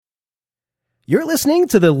You're listening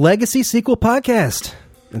to the Legacy Sequel Podcast.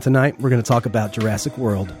 And tonight we're going to talk about Jurassic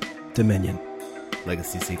World Dominion.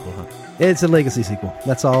 Legacy sequel, huh? It's a legacy sequel.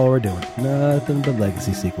 That's all we're doing. Nothing but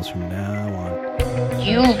legacy sequels from now on.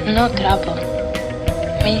 You no trouble.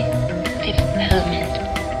 Me, Fifth Element.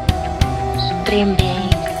 Supreme Being.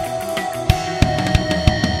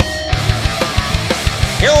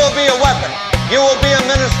 You will be a weapon. You will be a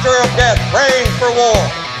minister of death, praying for war.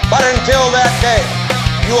 But until that day,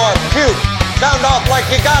 you are cute. Sound off like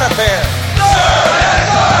you got a bear. Sir!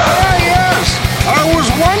 Yes, sir! Yes! I was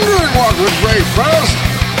wondering what would break first.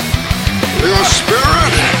 Your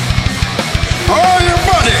spirit or your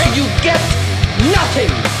body? You get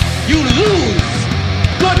nothing. You lose.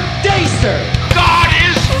 Good day, sir. God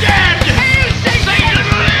is dead. Satan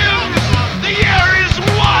lives. The year is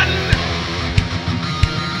won.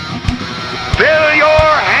 Fill your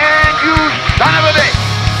hand, you son of a bitch.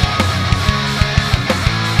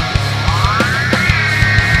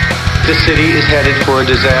 The city is headed for a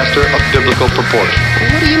disaster of biblical proportion.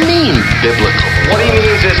 What do you mean, biblical? What he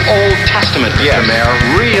means is Old Testament, Mr. Mayor.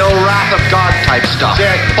 Real wrath of God type stuff.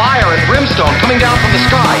 Fire and brimstone coming down from the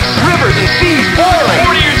skies. Rivers and seas boiling.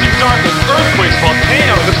 40 years of darkness, earthquakes,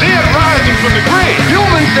 volcanoes, the dead rising from the grave.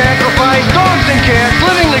 Human sacrifice, dogs and cats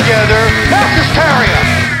living together. Mass hysteria.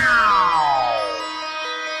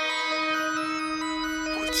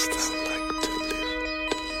 Wouldst thou like to live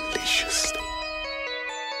deliciously?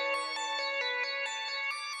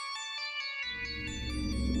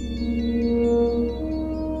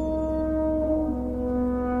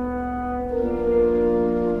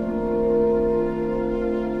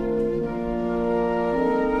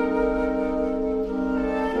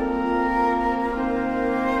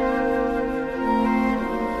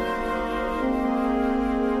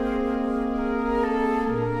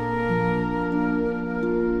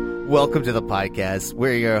 Welcome to the podcast.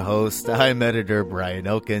 We're your host. I'm editor Brian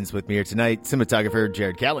Elkins. With me here tonight, cinematographer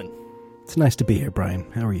Jared Callen. It's nice to be here, Brian.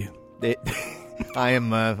 How are you? I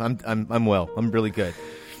am. I'm well. I'm really good.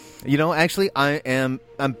 You know, actually, I'm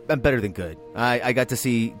better than good. I got to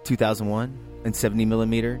see 2001 and 70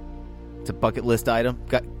 millimeter. It's a bucket list item.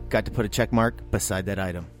 Got to put a check mark beside that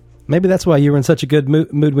item. Maybe that's why you were in such a good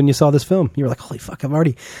mood when you saw this film. You were like, holy fuck, I've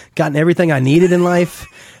already gotten everything I needed in life,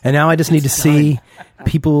 and now I just need to see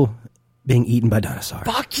people being eaten by dinosaurs.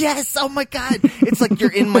 Fuck yes! Oh my god! It's like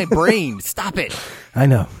you're in my brain. Stop it! I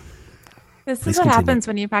know. This is what happens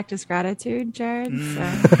when you practice gratitude, Jared.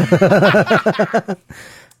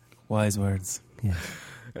 Wise words. Yeah.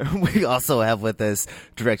 We also have with us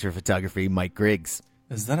director of photography Mike Griggs.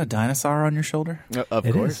 Is that a dinosaur on your shoulder? Of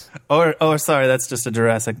course. Or sorry, that's just a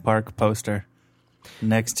Jurassic Park poster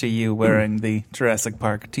next to you wearing the Jurassic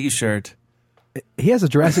Park T-shirt. He has a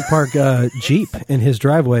Jurassic Park Jeep in his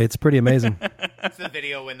driveway. It's pretty amazing. It's the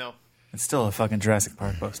video window. It's still a fucking Jurassic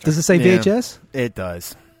Park poster. Does it say VHS? It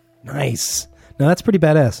does. Nice. No, that's pretty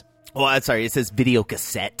badass. Well, I'm sorry. It says video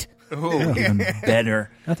cassette. Oh, even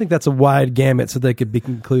better. I think that's a wide gamut, so they could be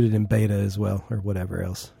included in beta as well, or whatever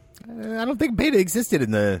else. I don't think beta existed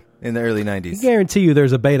in the early 90s. I guarantee you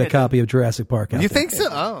there's a beta copy of Jurassic Park out You there. think so?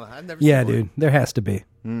 Oh, I've never Yeah, seen one. dude. There has to be.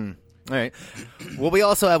 All right. Well, we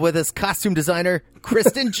also have with us costume designer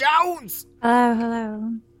Kristen Jones.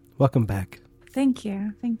 Hello. Welcome back. Thank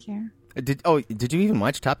you. Did you even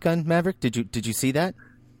watch Top Gun Maverick? Did you see that?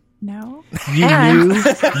 No.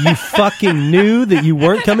 You fucking knew that you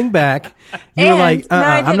weren't coming back. You were like,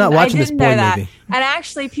 I'm not watching this boy movie. And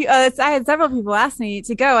actually, I had several people ask me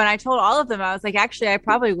to go, and I told all of them, I was like, actually, I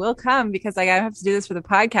probably will come because I have to do this for the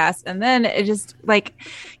podcast. And then it just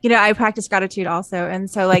I practice gratitude also. And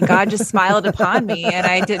so God just smiled upon me and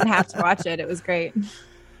I didn't have to watch it. It was great.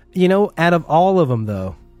 Out of all of them,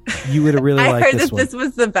 though, you would have really I liked heard this that one. this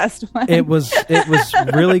was the best one. It was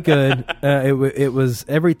really good. It was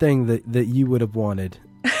everything that you would have wanted.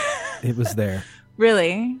 It was there.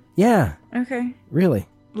 Really? Yeah. Okay. Really.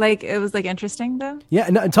 It was interesting though. Yeah,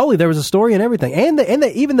 no, totally. There was a story and everything, and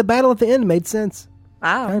even the battle at the end made sense.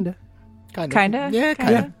 Wow. Kinda. Yeah,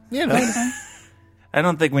 kinda. You know. I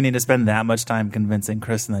don't think we need to spend that much time convincing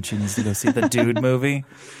Kristen that she needs to go see the Dude movie.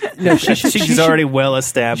 No, she's already well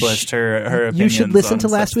established her opinions. You should listen to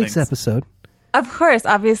on last such week's things. episode. Of course.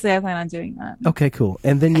 Obviously, I plan on doing that. Okay, cool.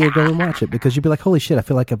 And then you'll go and watch it because you'll be like, holy shit, I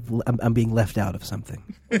feel like I'm being left out of something.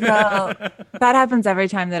 Well, that happens every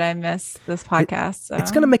time that I miss this podcast. So.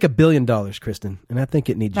 It's going to make $1 billion, Kristen, and I think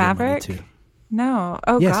it needs Maverick? your money too. No.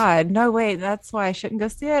 Oh, Yes. God. No, wait. That's why I shouldn't go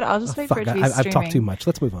see it. I'll just wait for it to be I've streaming. talked too much.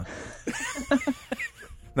 Let's move on.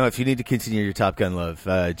 No, if you need to continue your Top Gun love,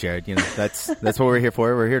 Jared, that's what we're here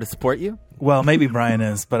for. We're here to support you. Well, maybe Brian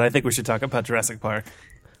is, but I think we should talk about Jurassic Park.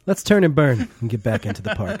 Let's turn and burn and get back into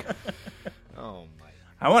the park. Oh my!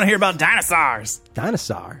 I want to hear about dinosaurs.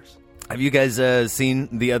 Dinosaurs. Have you guys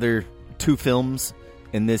seen the other 2 films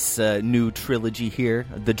in this new trilogy here,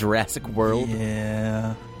 the Jurassic World?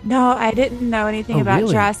 Yeah. No, I didn't know anything about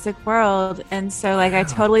really? Jurassic World, and so like I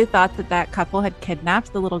totally thought that couple had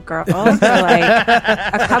kidnapped the little girl for like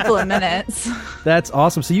a couple of minutes. That's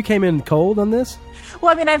awesome. So you came in cold on this?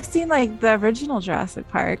 Well, I mean, I've seen like the original Jurassic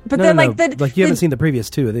Park, but No, then no, like you haven't seen the previous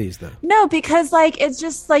 2 of these though. No, because like it's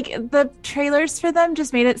just like the trailers for them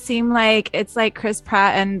just made it seem like it's like Chris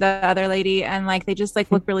Pratt and the other lady, and like they just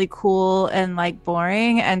like look really cool and like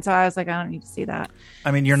boring, and so I was like, I don't need to see that. I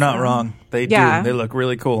mean, you're not wrong. They yeah. do. They look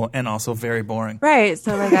really cool and also very boring. Right.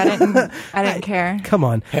 So like I didn't care. Come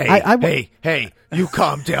on. Hey, you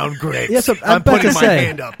calm down, Griggs. Yes, I'm putting my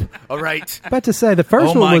hand up. All right. About to say the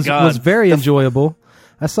first one was very enjoyable.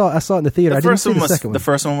 I saw it in the theater. I didn't see the second one. The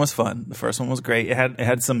first one was fun. The first one was great. It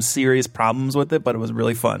had some serious problems with it, but it was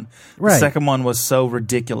really fun. Right. The second one was so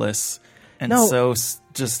ridiculous and so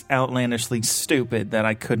just outlandishly stupid that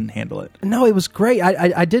I couldn't handle it. No, it was great.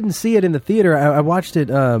 I didn't see it in the theater. I watched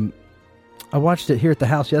it. I watched it here at the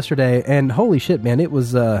house yesterday, and holy shit, man! It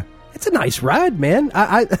was. It's a nice ride, man.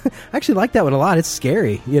 I actually like that one a lot. It's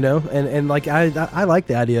scary, and like I like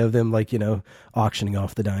the idea of them like auctioning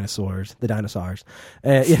off the dinosaurs. But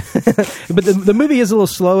the movie is a little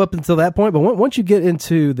slow up until that point. But once you get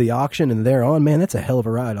into the auction and they're on, man, that's a hell of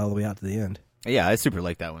a ride all the way out to the end. Yeah, I super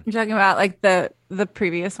like that one. You're talking about like the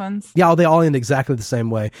previous ones? Yeah, they all end exactly the same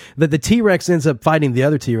way. The T-Rex ends up fighting the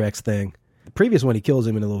other T-Rex thing. The previous one, he kills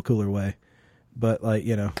him in a little cooler way. But like,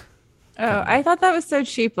 Oh, I thought that was so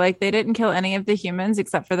cheap. Like they didn't kill any of the humans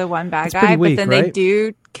except for the one bad It's guy, pretty weak, but then right? they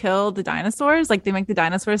do kill the dinosaurs. Like they make the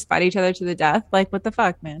dinosaurs fight each other to the death. Like what the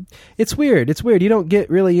fuck, man? It's weird. You don't get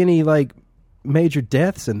really any like major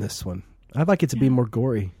deaths in this one. I'd like it to be more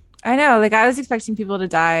gory. I know. Like I was expecting people to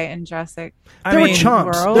die in Jurassic. There were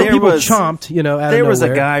chomps. People chomped, out There of was a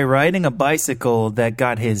nowhere. guy riding a bicycle that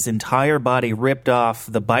got his entire body ripped off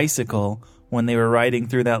the bicycle when they were riding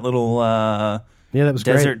through that little that was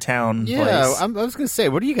desert great. town Yeah, place. I was going to say,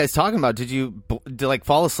 what are you guys talking about? Did you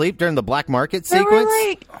fall asleep during the black market There sequence? were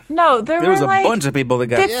like no, there was were a like bunch of people that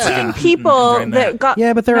got 15 people during that got.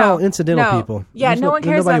 Yeah, but they're no, all incidental no. people. Yeah, There's no one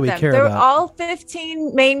cares nobody about we them. care They're about. all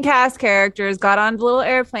 15 main cast characters got on a little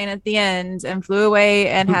airplane at the end and flew away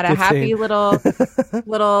and had a 15. happy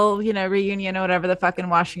little reunion or whatever the fuck in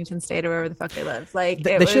Washington State or wherever the fuck they live. Like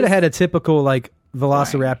They should have had a typical like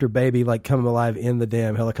Velociraptor baby like come alive in the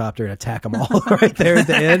damn helicopter and attack them all right there at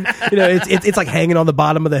the end. It's like hanging on the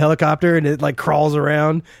bottom of the helicopter and it like crawls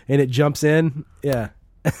around and it jumps in. Yeah.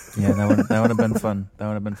 Yeah, that would have been fun. That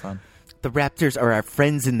would have been fun. The Raptors are our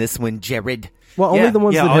friends in this one, Jared. Well, only the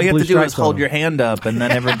ones that all have you have blue to do is stripes on hold them. your hand up, and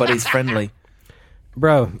then everybody's friendly.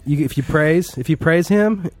 Bro, if you praise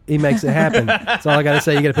him, he makes it happen. That's all I got to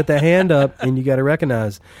say. You got to put that hand up, and you got to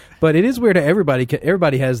recognize. But it is weird to everybody.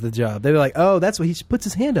 Everybody has the job. They're like, oh, that's what he puts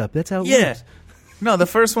his hand up. That's how it works. No, the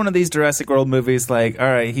first one of these Jurassic World movies, like, all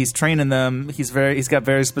right, he's training them. He's got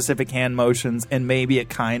very specific hand motions, and maybe it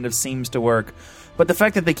kind of seems to work. But the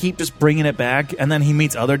fact that they keep just bringing it back, and then he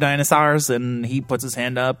meets other dinosaurs, and he puts his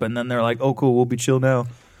hand up, and then they're like, oh, cool, we'll be chill now.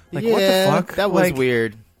 Like, what the fuck? That was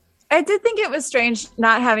weird. I did think it was strange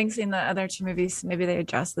not having seen the other two movies. Maybe they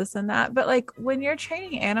adjust this and that, but like when you're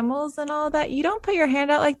training animals and all that, you don't put your hand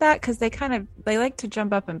out like that because they like to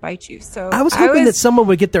jump up and bite you. So I was hoping that someone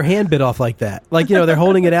would get their hand bit off like that. Like, they're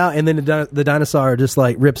holding it out and then the dinosaur just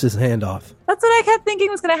like rips his hand off. That's what I kept thinking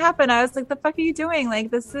was going to happen. I was like, the fuck are you doing? Like,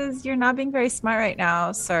 you're not being very smart right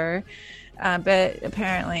now, sir. But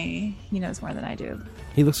apparently he knows more than I do.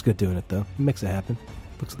 He looks good doing it though. He makes it happen.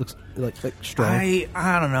 Looks like strong.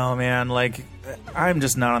 I don't know, man. Like, I'm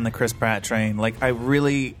just not on the Chris Pratt train. Like, I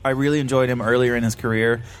really enjoyed him earlier in his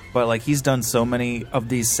career, but like he's done so many of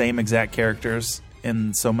these same exact characters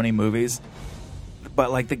in so many movies.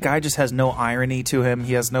 But like the guy just has no irony to him.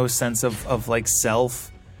 He has no sense of like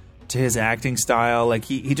self to his acting style. Like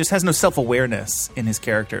he just has no self-awareness in his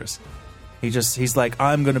characters. He's like,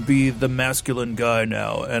 I'm gonna be the masculine guy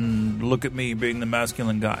now, and look at me being the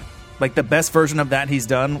masculine guy. Like, the best version of that he's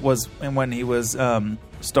done was when he was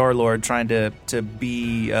Star-Lord trying to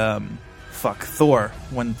be Thor.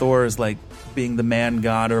 When Thor is like being the man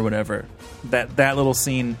god or whatever. That little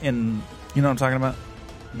scene in, you know what I'm talking about?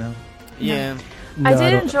 No. Yeah. I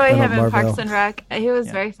did enjoy him in Marvel. Parks and Rec. He was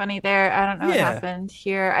very funny there. I don't know what happened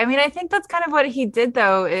here. I mean, I think that's kind of what he did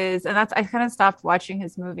though I kind of stopped watching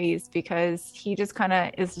his movies because he just kind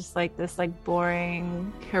of is just like this like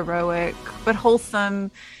boring, heroic, but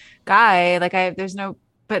wholesome guy. Like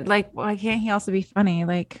but like, why can't he also be funny?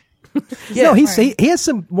 Like, No, he has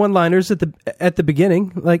some one-liners at the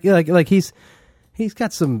beginning. Like he's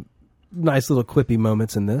got some nice little quippy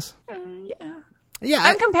moments in this. Yeah,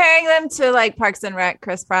 I'm comparing them to like Parks and Rec,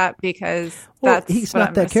 Chris Pratt, because he's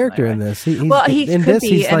not that character in this. He could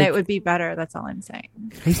be, and it would be better. That's all I'm saying.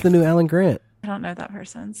 He's the new Alan Grant. I don't know that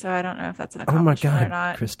person, so I don't know if that's an Oh my accomplishment God, or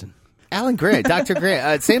not. Kristen. Alan Grant, Dr.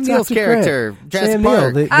 Grant, Sam Neill's Dr. character, Grant. Jurassic Sam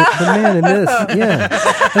Park. Neill, the man in this. Yeah,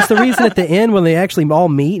 that's the reason at the end when they actually all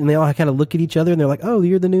meet and they all kind of look at each other and they're like, "Oh,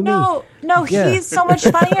 you're the new me." No, Yeah. he's so much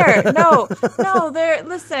funnier.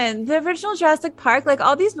 Listen, the original Jurassic Park, like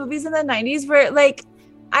all these movies in the 90s were like,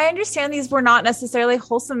 I understand these were not necessarily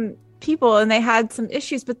wholesome people and they had some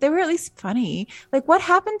issues, but they were at least funny. Like, what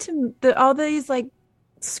happened to all these like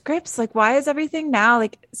scripts? Like, why is everything now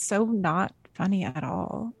like so not funny at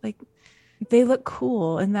all? Like, they look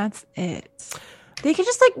cool and that's it. They could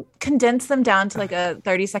just like condense them down to like a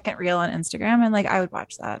 30-second reel on Instagram and like I would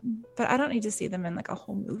watch that. But I don't need to see them in like a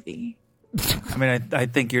whole movie. I mean, I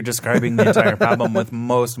think you're describing the entire problem with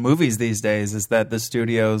most movies these days is that the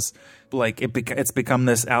studios, like, it's become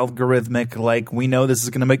this algorithmic, like, we know this is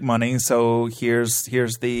going to make money, so here's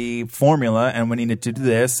the formula, and we need to do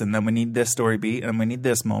this, and then we need this story beat, and we need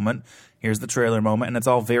this moment. Here's the trailer moment, and it's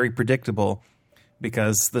all very predictable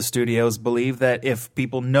because the studios believe that if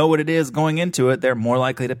people know what it is going into it, they're more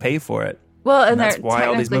likely to pay for it. Well, and that's they're why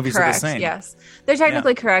all these technically movies correct. are the same. Yes, they're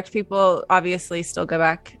technically correct. People obviously still go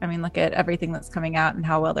back. I mean, look at everything that's coming out and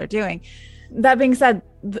how well they're doing. That being said,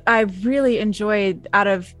 I really enjoyed out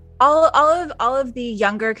of all of the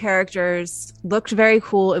younger characters looked very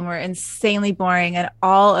cool and were insanely boring, and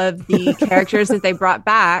all of the characters that they brought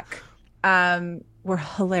back were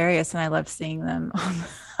hilarious, and I loved seeing them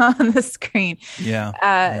on the screen. Yeah.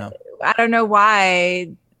 I don't know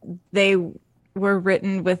why they were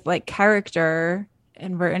written with like character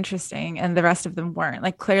and were interesting and the rest of them weren't.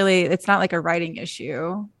 Like, clearly it's not like a writing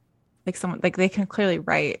issue. Like someone, like they can clearly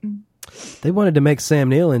write. They wanted to make Sam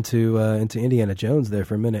Neill into Indiana Jones there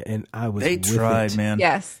for a minute, and I was They with tried, it. man.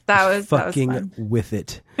 Yes, that was fucking fun. with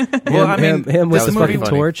it. Well, I mean, him with that the was fucking funny.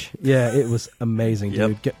 torch. Yeah, it was amazing,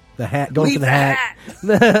 dude. Yep. Get the hat, going Leave for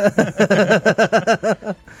the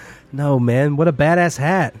hat. No, man, what a badass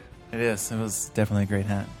hat. It is. It was definitely a great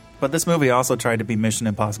hat. But this movie also tried to be Mission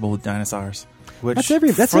Impossible with dinosaurs. Which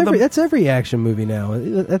That's every action movie now.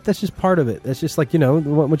 That's just part of it. That's just like,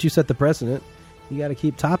 once you set the precedent, you got to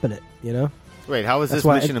keep topping it. Wait, how is That's this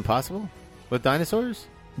why Mission Impossible with dinosaurs?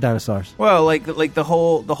 Dinosaurs. Well, like the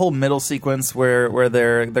whole middle sequence where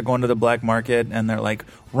they're going to the black market and they're like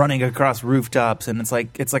running across rooftops, and it's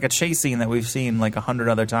like a chase scene that we've seen like 100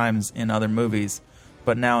 other times in other movies,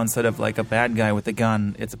 but now instead of like a bad guy with a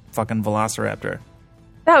gun, it's a fucking velociraptor.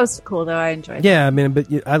 That was cool though. I enjoyed it. Yeah, I mean, but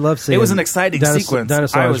I love seeing it was an exciting sequence.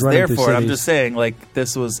 Dinosaurs I was running there through for it. I'm cities. just saying, like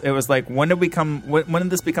it was like when did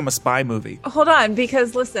this become a spy movie? Hold on,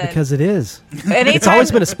 because listen. Because it is. Anytime- It's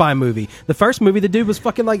always been a spy movie. The first movie, the dude was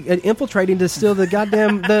fucking like infiltrating to steal the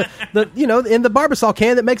goddamn the in the Barbasol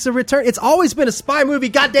can that makes a return. It's always been a spy movie.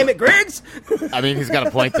 Goddamn it, Griggs! I mean, he's got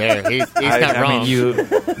a point there. He's not I wrong. mean,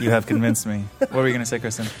 you have convinced me. What were you going to say,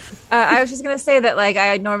 Kristen? I was just going to say that, like,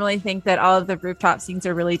 I normally think that all of the rooftop scenes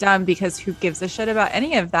are really dumb because who gives a shit about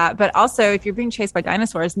any of that? But also, if you're being chased by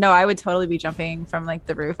dinosaurs, no, I would totally be jumping from like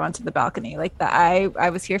the roof onto the balcony. Like that, I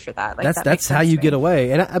was here for that. Like That's how you get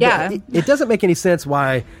away. And Yeah. it doesn't make any sense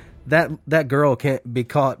why that girl can't be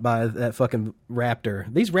caught by that fucking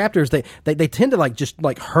raptor. These raptors, they tend to like just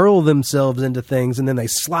like hurl themselves into things and then they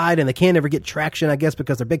slide and they can't ever get traction, I guess,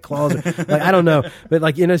 because their big claws are, like, I don't know, but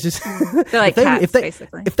like, it's just They're like cats,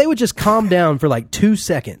 basically. If they would just calm down for like 2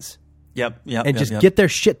 seconds and just get their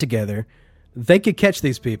shit together, they could catch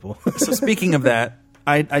these people. So speaking of that,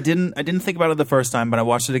 I didn't think about it the first time, but I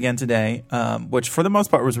watched it again today, which for the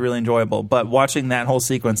most part was really enjoyable. But watching that whole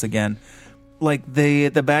sequence again, like the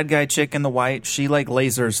bad guy chick in the white, she like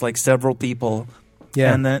lasers like several people.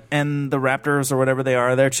 Yeah. And the raptors or whatever they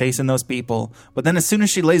are, they're chasing those people. But then as soon as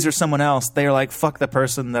she lasers someone else, they're like, fuck the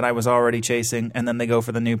person that I was already chasing, and then they go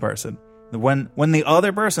for the new person. When the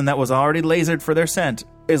other person that was already lasered for their scent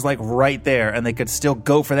is like right there, and they could still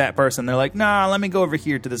go for that person, they're like, nah, let me go over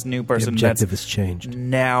here to this new person. The objective has changed.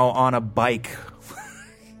 Now on a bike.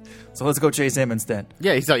 So let's go chase him instead.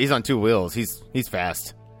 Yeah, he's on 2 wheels. He's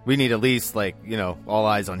fast. We need at least like all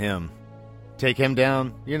eyes on him. Take him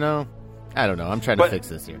down. I don't know. I'm trying to fix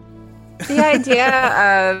this here. The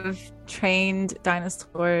idea of trained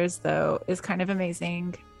dinosaurs, though, is kind of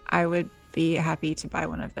amazing. I would be happy to buy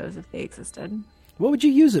one of those if they existed. What would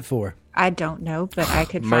you use it for? I don't know, but I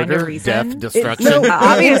could Murder, find a reason. death, destruction.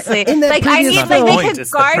 Obviously, in that like I previous need, film- like they It's could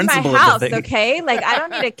the guard my principle of the house. thing. Okay, like I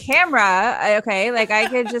don't need a camera. Okay, like I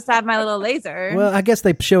could just have my little laser. Well, I guess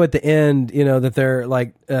they show at the end, that they're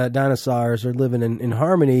like dinosaurs are living in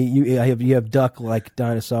harmony. You have duck-like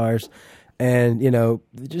dinosaurs, and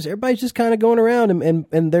just everybody's just kind of going around,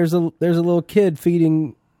 and there's a little kid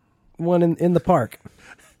feeding one in the park.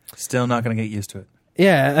 Still not going to get used to it.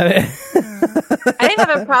 Yeah, I didn't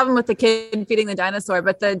have a problem with the kid feeding the dinosaur,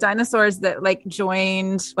 but the dinosaurs that like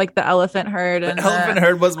joined like the elephant herd and Elephant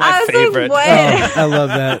herd was I my was favorite. Like, what? I love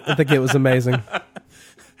that. I think it was amazing.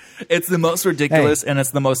 It's the most ridiculous and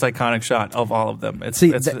it's the most iconic shot of all of them. It's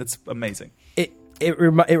amazing. It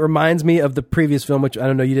reminds me of the previous film, which I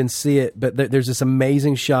don't know, you didn't see it, but there's this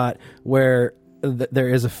amazing shot where there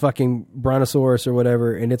is a fucking brontosaurus or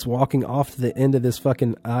whatever, and it's walking off to the end of this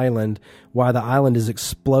fucking island while the island is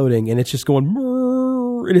exploding, and it's just going,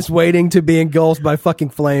 and it's waiting to be engulfed by fucking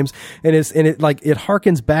flames, and it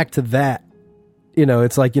harkens back to that.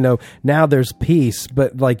 It's like, now there's peace,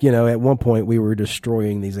 but like, at one point we were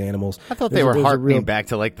destroying these animals. I thought they were harkening back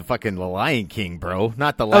to like the fucking Lion King, bro,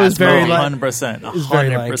 not the last it was very movie. 100%. It was very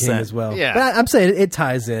Lion King as well. Yeah. But I'm saying it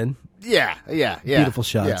ties in. Yeah. Beautiful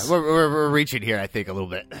shots. Yeah, we're reaching here, I think, a little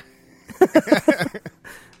bit.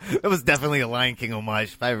 It was definitely a Lion King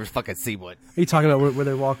homage if I ever fucking see one. Are you talking about where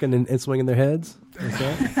they're walking and swinging their heads? Is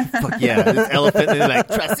that? Fuck yeah, this elephant is like,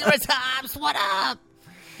 Triceratops, what up?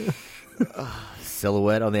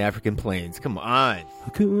 Silhouette on the African plains. Come on.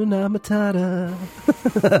 Hakuna Matata.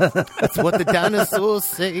 That's what the dinosaurs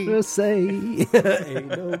say. They'll say, ain't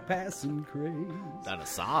no passing craze.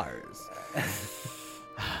 Dinosaurs.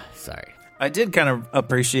 Sorry. I did kind of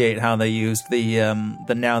appreciate how they used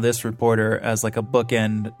the Now This reporter as like a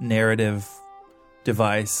bookend narrative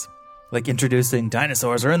device, like introducing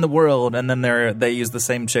dinosaurs are in the world, and then they use the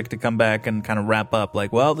same chick to come back and kind of wrap up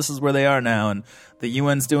like, well, this is where they are now, and the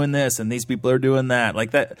UN's doing this, and these people are doing that.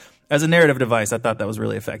 Like that as a narrative device, I thought that was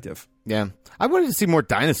really effective. Yeah, I wanted to see more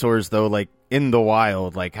dinosaurs though, like in the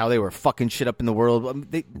wild, like how they were fucking shit up in the world. I mean,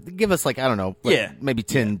 they give us like, I don't know, like maybe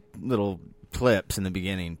 10 little clips in the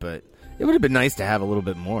beginning, but it would have been nice to have a little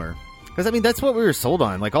bit more. Because, I mean, that's what we were sold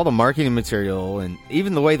on. Like, all the marketing material and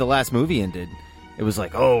even the way the last movie ended. It was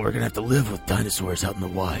like, oh, we're going to have to live with dinosaurs out in the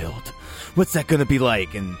wild. What's that going to be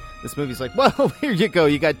like? And this movie's like, well, here you go.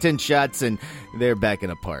 You got 10 shots and they're back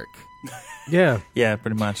in a park. Yeah. Yeah,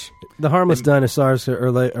 pretty much. The harmless dinosaurs are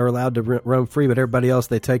allowed to roam free, but everybody else,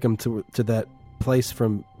 they take them to that place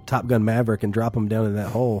from Top Gun Maverick and drop them down in that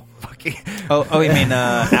hole. Oh, you mean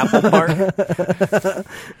Apple Park?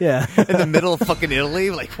 Yeah. In the middle of fucking Italy?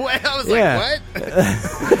 Like, what? I was like, what?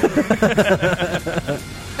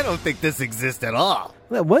 I don't think this exists at all.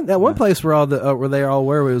 That one place where they all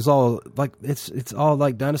were, it was all like it's all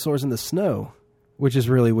like dinosaurs in the snow, which is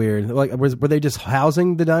really weird. Like, were they just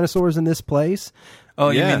housing the dinosaurs in this place? Oh,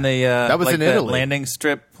 you mean that was like in Italy. landing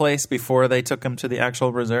strip place before they took them to the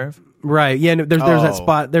actual reserve? Right. Yeah. No, there's that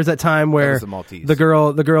spot. There's that time where the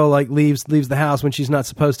girl like leaves the house when she's not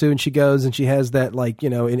supposed to, and she goes and she has that, like,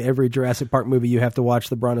 in every Jurassic Park movie you have to watch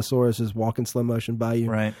the Brontosaurus walk in slow motion by you.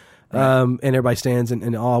 Right. And everybody stands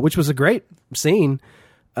in awe, which was a great scene.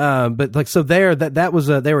 But like, so they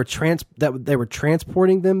were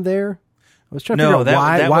transporting them there. I was trying to figure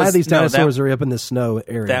out why these dinosaurs are up in the snow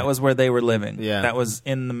area. That was where they were living. Yeah, that was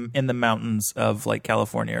in the mountains of like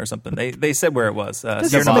California or something. They said where it was.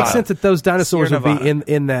 It doesn't make sense that those dinosaurs would be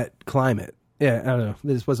in that climate. Yeah, I don't know.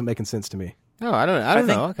 This wasn't making sense to me. No, I don't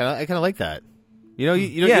know. I kind of like that. You don't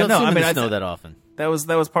see them in the snow that often. That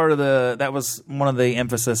was part of that was one of the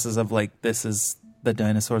emphases of like, this is the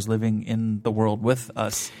dinosaurs living in the world with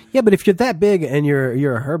us. Yeah, but if you're that big and you're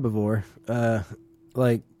a herbivore,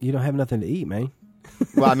 like, you don't have nothing to eat, man.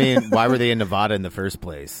 Well, I mean, why were they in Nevada in the first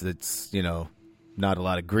place? It's, not a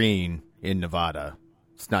lot of green in Nevada.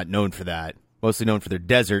 It's not known for that. Mostly known for their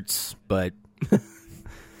deserts, but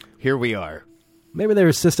here we are. Maybe they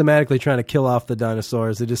were systematically trying to kill off the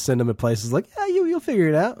dinosaurs. They just send them to places like, yeah, you'll figure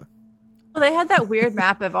it out. Well, they had that weird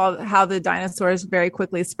map of how the dinosaurs very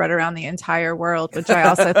quickly spread around the entire world, which I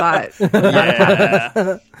also thought.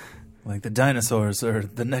 Yeah. Like the dinosaurs are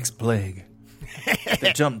the next plague.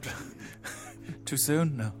 They jumped too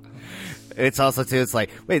soon? No. It's also, too, it's like,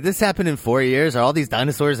 wait, this happened in 4 years? Are all these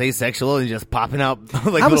dinosaurs asexual and just popping out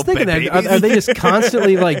like I was little thinking that. babies? Are they just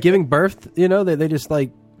constantly, like, giving birth? They just,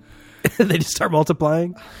 like, they just start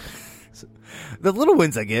multiplying? The little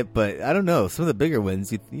ones I get, but I don't know. Some of the bigger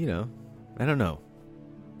ones, I don't know.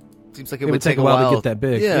 Seems like it would take a while to get that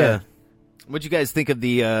big. Yeah. What'd you guys think of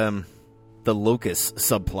the locust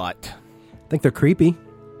subplot? I think they're creepy.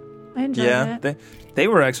 I enjoyed it. They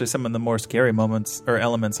were actually some of the more scary moments or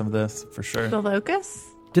elements of this for sure. The locusts?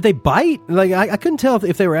 Did they bite? Like I couldn't tell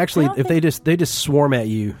if they were actually they just swarm at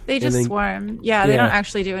you. They just swarm. Yeah, they don't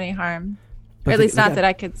actually do any harm. Or at least not that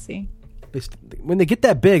I could see. When they get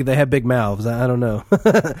that big, they have big mouths. I don't know.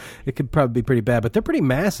 It could probably be pretty bad, but they're pretty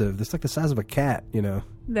massive. It's like the size of a cat, you know.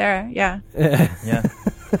 Yeah. Yeah.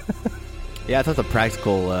 Yeah, I thought the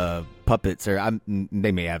practical puppets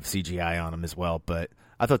they may have CGI on them as well, but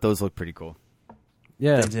I thought those looked pretty cool.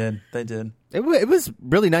 Yeah, They did. It was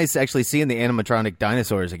really nice actually seeing the animatronic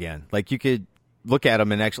dinosaurs again. Like you could look at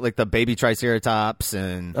them and actually like the baby Triceratops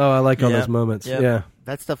and I like all those moments. Yep. Yeah,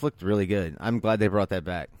 that stuff looked really good. I'm glad they brought that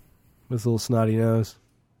back. This little snotty nose.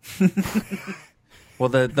 Well,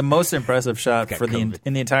 the most impressive shot in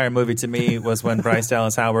the entire movie to me was when Bryce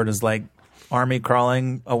Dallas Howard is like army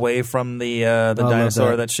crawling away from the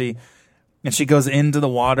dinosaur that she goes into the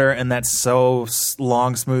water, and that's so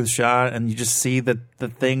long, smooth shot, and you just see the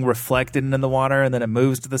thing reflected in the water, and then it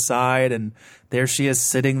moves to the side, and there she is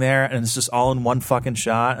sitting there, and it's just all in one fucking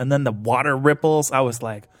shot, and then the water ripples. I was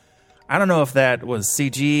like, I don't know if that was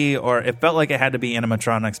CG or it felt like it had to be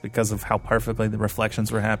animatronics because of how perfectly the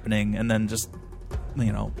reflections were happening, and then just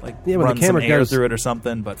run some air through it or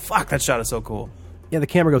something. But fuck, that shot is so cool. Yeah, the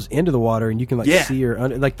camera goes into the water, and you can see her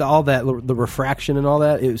under, all that the refraction and all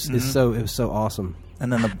that. It was so awesome.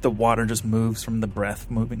 And then the water just moves from the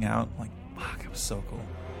breath moving out. Like fuck, it was so cool.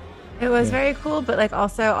 It was very cool, but like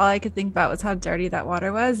also all I could think about was how dirty that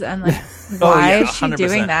water was, and like why is she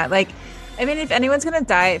doing that? Like, I mean, if anyone's gonna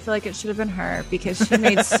die, I feel like it should have been her because she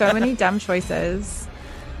made so many dumb choices.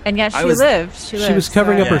 And yet she lived. She was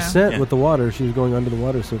covering up her scent with the water. She was going under the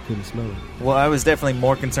water so it couldn't smell it. Well, I was definitely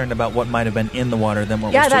more concerned about what might have been in the water than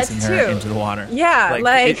what was chasing her into the water. Yeah,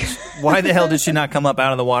 why the hell did she not come up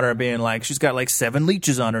out of the water being like, she's got like 7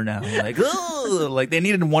 leeches on her now? Like, ugh! Like they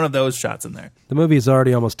needed one of those shots in there. The movie is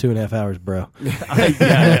already almost 2.5 hours, bro. I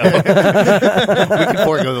know. We can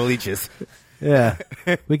forego the leeches. Yeah,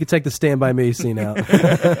 we could take the Stand By Me scene out.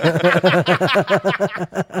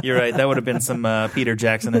 You're right. That would have been some Peter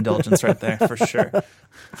Jackson indulgence right there for sure.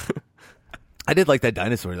 I did like that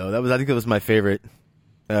dinosaur though. I think it was my favorite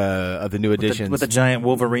of the new additions with the giant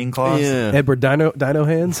Wolverine claws. Yeah. Edward Dino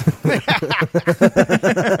hands.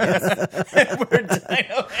 Edward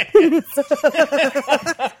Dino hands.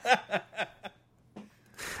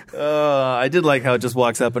 I did like how it just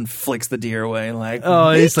walks up and flicks the deer away. Like,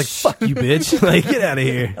 he's like, "Fuck you, bitch! Like, get out of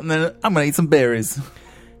here!" And then I'm gonna eat some berries. And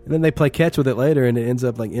then they play catch with it later, and it ends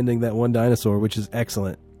up like ending that one dinosaur, which is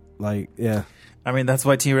excellent. Like, yeah. I mean, that's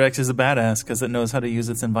why T-Rex is a badass because it knows how to use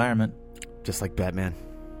its environment, just like Batman.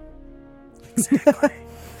 Exactly.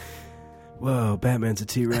 Whoa, Batman's a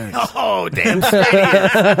T-Rex. Oh, damn!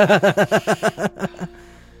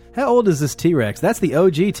 How old is this T-Rex? That's the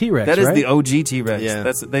OG T-Rex, That is right? the OG T-Rex.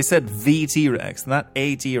 Yeah. They said the T-Rex, not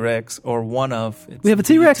a T-Rex or one of. We have a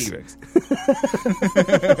T-Rex? T-Rex.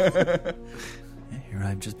 He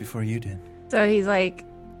arrived just before you did. So he's like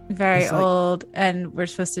very old, and we're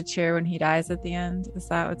supposed to cheer when he dies at the end. Is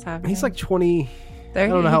that what's happening? He's like 20. I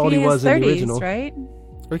don't know how old he was 30s, in the original. Right?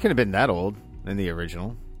 He couldn't have been that old in the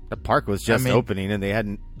original. The park was just opening, and they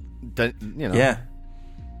hadn't done, Yeah.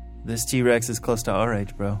 This T-Rex is close to our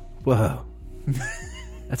age, bro. Whoa.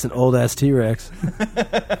 That's an old-ass T-Rex.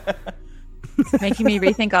 It's making me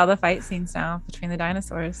rethink all the fight scenes now between the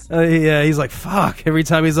dinosaurs. Yeah, he's like, fuck. Every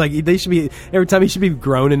time he's like, every time he should be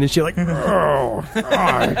groaning and shit like, oh,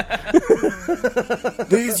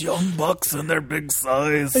 These young bucks and their big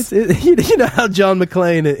size. You know how John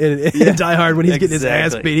McClane in Die Hard, when he's getting his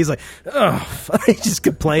ass beat, he's like, oh, fuck. He's just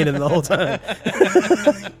complaining the whole time.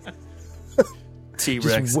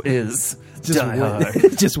 T-Rex is Die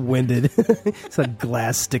Hard. Just winded. It's like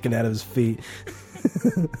glass sticking out of his feet.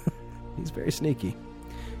 He's very sneaky.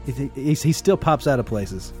 He still pops out of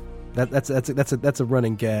places. That's a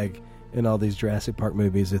running gag in all these Jurassic Park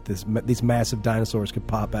movies. That these massive dinosaurs could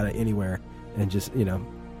pop out of anywhere and just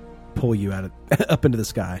pull you out of up into the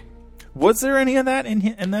sky. Was there any of that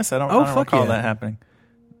in this? I don't recall that happening.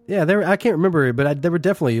 Yeah, I can't remember, but there were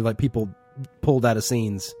definitely like people pulled out of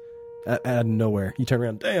scenes out of nowhere. You turn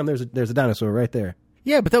around, damn, there's a dinosaur right there.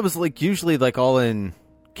 Yeah, but that was like usually like all in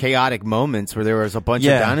chaotic moments where there was a bunch of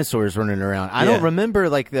dinosaurs running around. I don't remember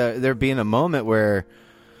like there being a moment where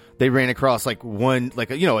they ran across like one, like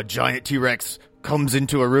a giant T-Rex comes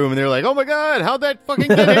into a room and they're like, "Oh my god, how'd that fucking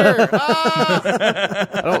get here?"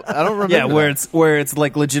 I don't remember. Yeah, where it's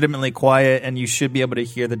like legitimately quiet and you should be able to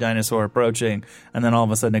hear the dinosaur approaching, and then all of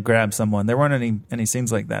a sudden it grabs someone. There weren't any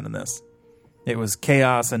scenes like that in this. It was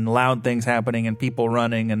chaos and loud things happening and people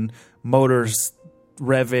running and motors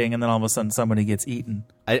revving, and then all of a sudden somebody gets eaten.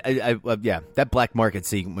 Yeah, that black market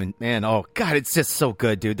segment, man. Oh God, it's just so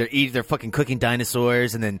good, dude. They're fucking cooking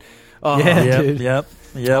dinosaurs, and then Yep.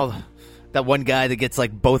 oh, that one guy that gets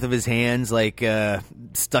like both of his hands like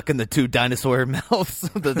stuck in the two dinosaur mouths.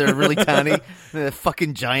 They're really tiny. The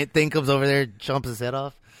fucking giant thing comes over there, chomps his head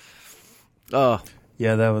off. Oh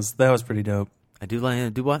yeah, that was pretty dope. I do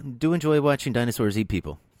enjoy watching dinosaurs eat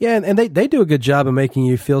people. Yeah, and they do a good job of making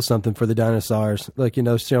you feel something for the dinosaurs, like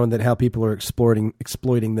showing that how people are exploiting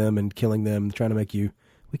them and killing them, trying to make you.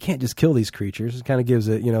 We can't just kill these creatures. It kind of gives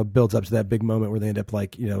it, builds up to that big moment where they end up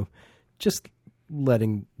like, just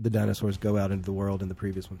letting the dinosaurs go out into the world in the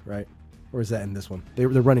previous one, right? Or is that in this one? They're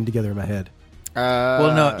running together in my head.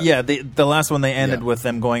 Well, no, yeah, the last one they ended with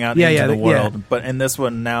them going out into the world, but in this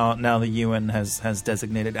one now the UN has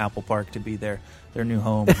designated Apple Park to be their new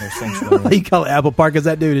home, their sanctuary. You call it Apple Park because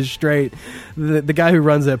that dude is straight. The guy who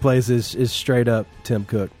runs that place is straight up Tim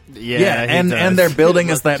Cook. Yeah, and their building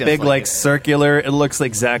is that big, like circular. It looks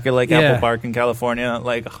exactly like Apple Park in California,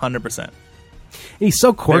 like 100%. He's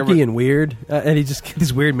so quirky and weird, and he just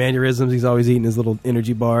these weird mannerisms. He's always eating his little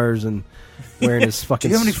energy bars and wearing his fucking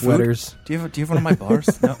do you have any sweaters. Food? Do you have one of my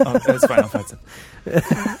bars? No, it's fine. I'll fix it.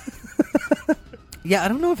 Yeah, I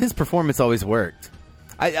don't know if his performance always worked.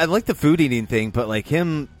 I like the food eating thing, but like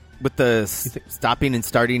him with the stopping and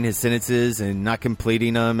starting his sentences and not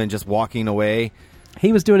completing them and just walking away.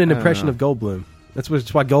 He was doing an impression of Goldblum. That's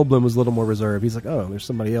why Goldblum was a little more reserved. He's like, oh, there's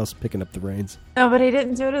somebody else picking up the reins. No, but he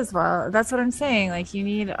didn't do it as well. That's what I'm saying. Like, you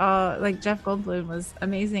need Jeff Goldblum was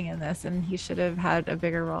amazing in this, and he should have had a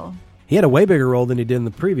bigger role. He had a way bigger role than he did in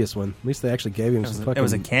the previous one. At least they actually gave him some fucking... It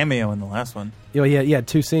was a cameo in the last one. He had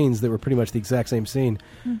two scenes that were pretty much the exact same scene.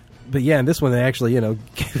 But yeah, in this one they actually,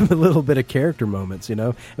 gave him a little bit of character moments,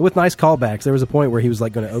 and with nice callbacks. There was a point where he was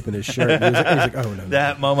like going to open his shirt. And he was like, oh no,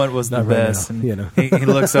 that moment was the best. Right now, he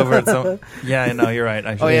looks over at some. Yeah, I know you're right.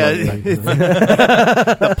 The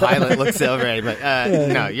pilot looks over at him like,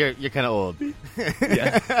 no, you're kind of old.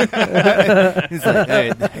 Yeah. He's like,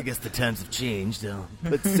 hey, I guess the times have changed. I'll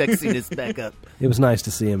put sexiness back up. It was nice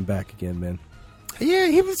to see him back again, man. Yeah,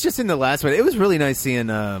 he was just in the last one. It was really nice seeing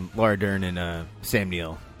Laura Dern and Sam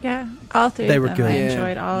Neill. Yeah, all three. They of were them. good. I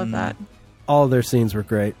enjoyed all of that. All of their scenes were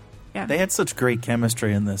great. Yeah, they had such great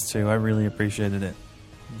chemistry in this too. I really appreciated it.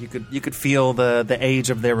 You could feel the age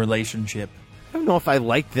of their relationship. I don't know if I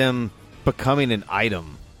like them becoming an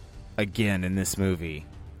item again in this movie.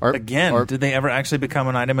 Or did they ever actually become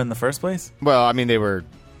an item in the first place? Well, I mean, they were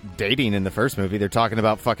dating in the first movie. They're talking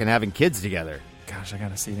about fucking having kids together. Gosh, I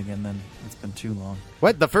gotta see it again then. It's been too long.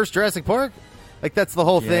 What? The first Jurassic Park? Like, that's the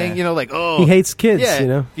whole thing, he hates kids,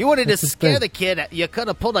 If you wanted to scare the kid, you could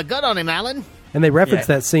have pulled a gun on him, Alan. And they reference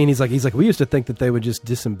that scene. He's like, we used to think that they would just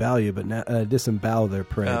disembowel you, but now disembowel their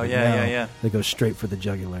prey. Oh, but yeah. They go straight for the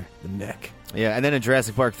jugular, the neck. Yeah, and then in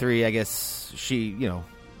Jurassic Park 3, I guess she,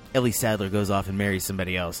 Ellie Sadler goes off and marries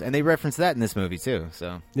somebody else. And they reference that in this movie, too,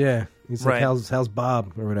 so. Yeah. He's like, how's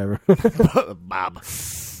Bob, or whatever. Bob.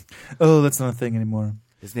 Oh, that's not a thing anymore.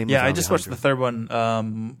 His name I just watched the third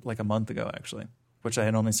one like a month ago, actually, which I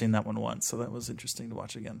had only seen that one once, so that was interesting to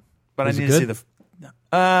watch again. But I need to see the...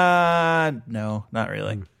 no, not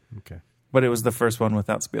really. Okay. But it was the first one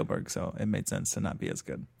without Spielberg, so it made sense to not be as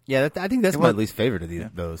good. Yeah, I think that's my least favorite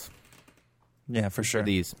of those. Yeah, for sure.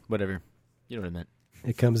 These, whatever. You know what I meant.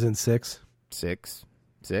 It comes in 6. 6?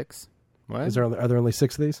 What? Are there only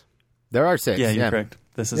 6 of these? There are 6. Yeah, you're correct.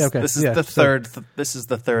 This is the third. This is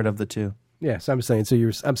the third of the 2. Yeah, so I'm saying.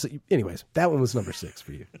 Anyways, that one was number 6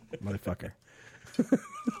 for you, motherfucker.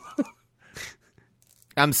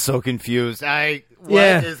 I'm so confused. What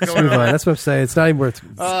is let's going move on? That's what I'm saying. It's not even worth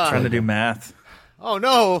trying to do math. Oh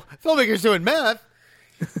no, filmmakers doing math.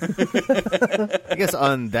 I guess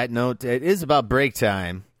on that note, it is about break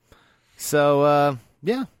time. So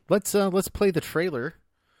let's play the trailer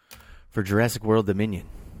for Jurassic World Dominion,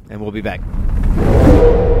 and we'll be back.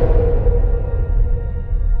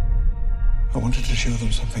 I wanted to show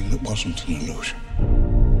them something that wasn't an illusion.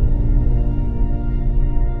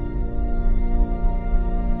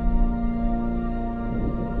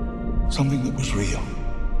 Something that was real.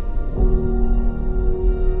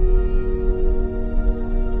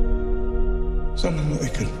 Something that they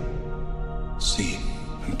could see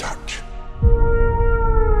and touch.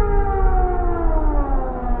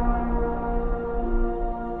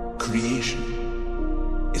 Creation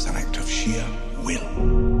is an act of sheer will.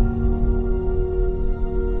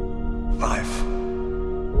 Life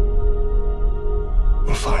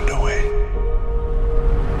will find a way.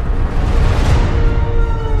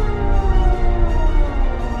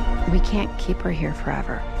 We can't keep her here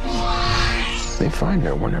forever. they find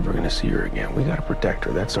her, we're never going to see her again. We got to protect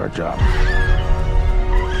her. That's our job.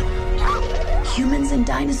 Humans and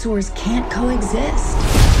dinosaurs can't coexist.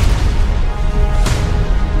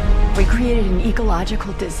 We created an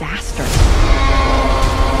ecological disaster.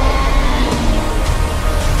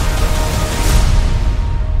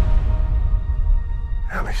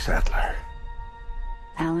 Ellie Sattler.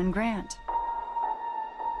 Alan Grant.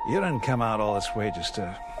 You didn't come out all this way just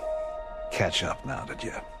to catch up now, did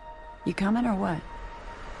you? You coming or what?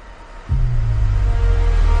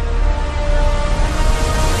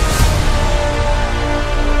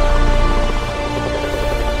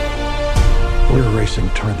 We're racing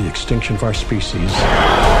toward the extinction of our species.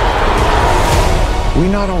 We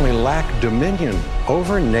not only lack dominion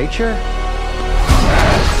over nature,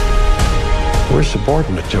 we're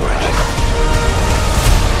subordinate to it.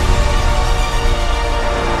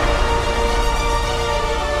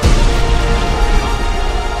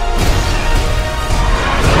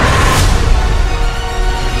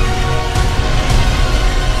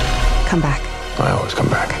 Come back. I always come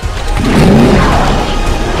back.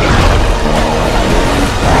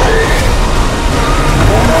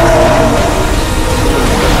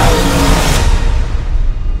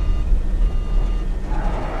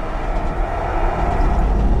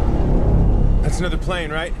 That's another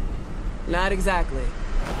plane, right? Not exactly.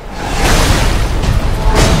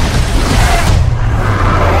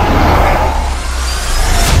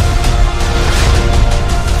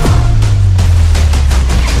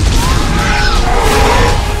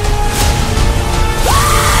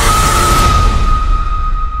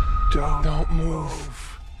 Don't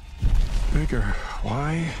move. Bigger.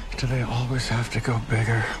 Why do they always have to go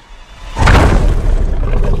bigger?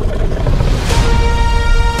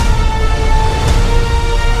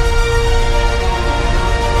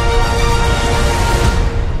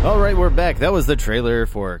 All right, we're back. That was the trailer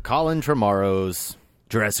for Colin Trevorrow's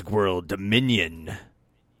Jurassic World Dominion.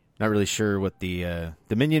 Not really sure what the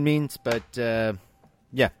Dominion means, but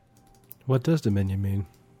yeah. What does Dominion mean?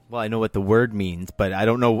 Well, I know what the word means, but I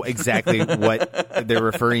don't know exactly what they're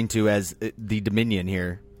referring to as the Dominion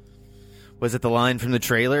here. Was it the line from the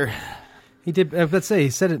trailer? He did. Let's say he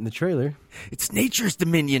said it in the trailer. It's nature's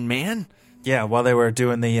Dominion, man. Yeah, while they were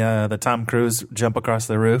doing the Tom Cruise jump across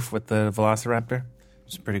the roof with the Velociraptor.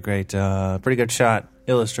 It's pretty great. Pretty good shot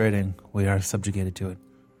illustrating we are subjugated to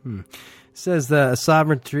it. Says the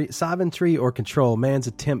sovereignty or control, man's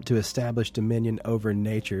attempt to establish dominion over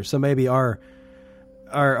nature. So maybe our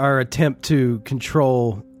attempt to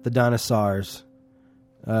control the dinosaurs,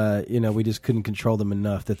 we just couldn't control them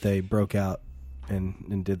enough that they broke out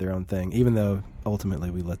and did their own thing, even though ultimately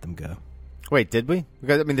we let them go. Wait, did we?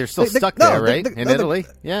 Because, I mean, they're still stuck there, right? In Italy?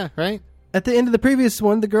 Yeah, right? At the end of the previous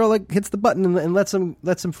one, the girl hits the button and lets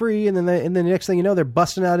them free, and then the next thing you know, they're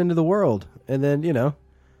busting out into the world, and then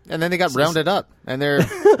and then they got rounded up, and they're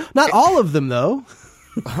not all of them though.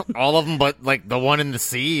 All of them, but like the one in the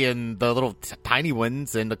sea and the little tiny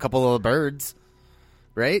ones and a couple of the birds,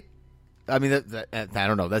 right? I mean, I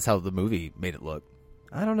don't know. That's how the movie made it look.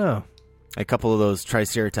 I don't know. A couple of those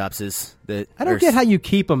triceratopses that I don't get how you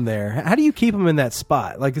keep them there. How do you keep them in that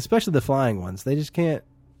spot? Like especially the flying ones, they just can't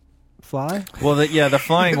fly. Well, the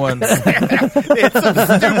flying ones. It's some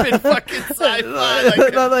stupid fucking sci-fi.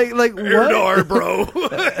 Like what? Bro.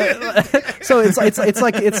 So it's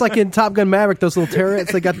like in Top Gun Maverick, those little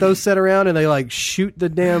turrets. They got those set around and they like shoot the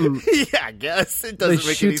damn. Yeah, I guess it doesn't.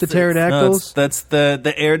 They shoot the pterodactyls. No, that's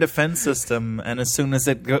the air defense system, and as soon as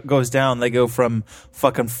it goes down, they go from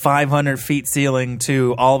fucking 500 feet ceiling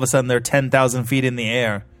to all of a sudden they're 10,000 feet in the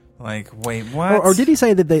air. Like, wait, what? Or did he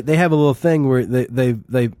say that they have a little thing where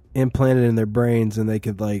they implanted in their brains and they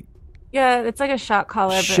could like Yeah, it's like a shock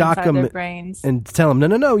collar shock inside them their brains. and tell them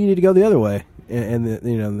no, you need to go the other way, and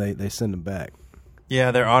they send them back.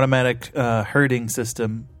 Yeah, their automatic herding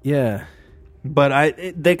system. Yeah, but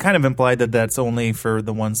they kind of implied that that's only for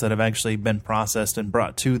the ones that have actually been processed and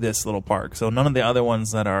brought to this little park. So none of the other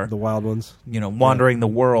ones that are the wild ones, wandering the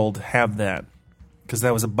world have that. Because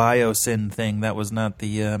that was a biosyn thing. That was not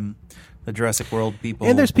the Jurassic World people.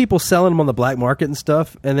 And there's people selling them on the black market and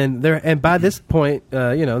stuff. And then by this point,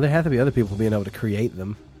 there have to be other people being able to create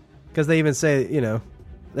them. Because they even say,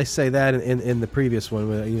 they say that in the previous one.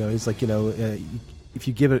 It's like if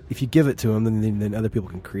you give it to them, then other people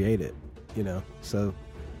can create it. So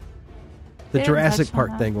the Jurassic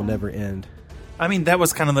Park thing will never end. I mean, that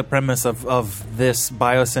was kind of the premise of this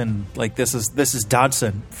biosyn. Like this is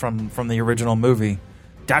Dodson from the original movie.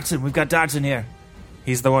 Dodson, we've got Dodson here.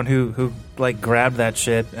 He's the one who like grabbed that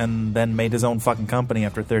shit and then made his own fucking company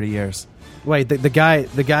after 30 years. Wait, the guy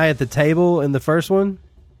at the table in the first one?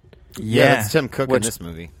 Yeah, that's Tim Cook in this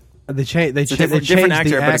movie. They changed different actor,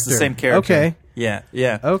 the but it's the same character. Okay.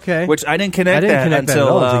 Yeah. Okay. Which I didn't connect that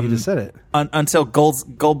until you just said it. Until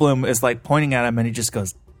Goldblum is like pointing at him, and he just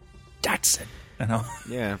goes, "Dodson."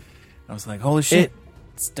 Yeah. I was like, "Holy shit,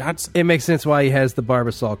 it's Dodson." It makes sense why he has the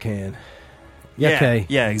Barbasol can. Yeah, okay.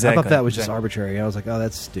 yeah, exactly. I thought that was just arbitrary. I was like, oh,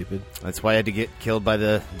 that's stupid. That's why I had to get killed by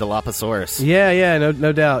the Dilophosaurus. Yeah,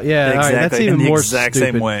 no doubt. Yeah, exactly. All right, that's even in the more exact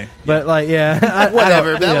stupid. same way. But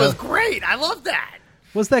whatever. That was great. I love that.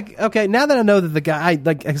 Was that okay? Now that I know that the guy,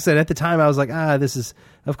 like I said at the time, I was like, this is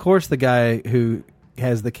of course the guy who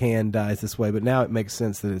has the can dies this way. But now it makes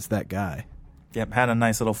sense that it's that guy. Yep, had a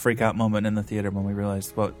nice little freak out moment in the theater when we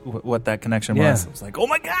realized what that connection was. It was like, oh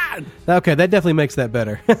my god. Okay, that definitely makes that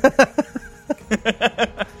better.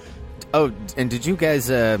 Oh, and did you guys?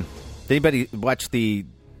 Did anybody watch the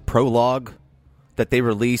prologue that they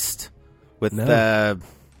released with? No.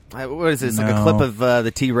 What is this? Like a clip of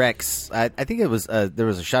the T-Rex. I think it was. There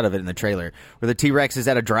was a shot of it in the trailer where the T-Rex is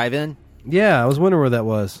at a drive-in. Yeah, I was wondering where that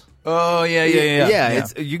was. Oh yeah.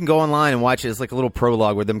 It's, you can go online and watch it. It's like a little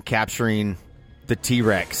prologue with them capturing the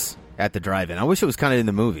T-Rex at the drive-in. I wish it was kind of in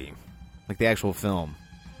the movie, like the actual film.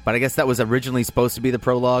 But I guess that was originally supposed to be the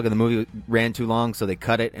prologue, and the movie ran too long, so they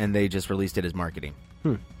cut it and they just released it as marketing.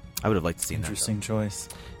 I would have liked to see that. Interesting choice.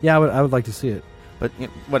 Yeah, I would like to see it. But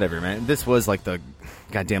whatever, man. This was like the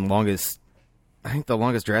goddamn longest. I think the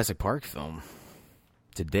longest Jurassic Park film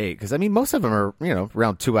to date. Because I mean, most of them are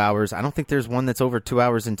around 2 hours. I don't think there's one that's over 2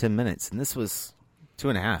 hours and 10 minutes, and this was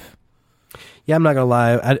 2.5. Yeah, I'm not gonna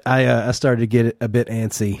lie. I started to get a bit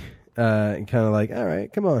antsy. And kind of like, all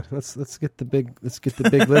right, come on, let's get the big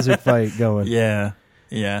lizard fight going. Yeah.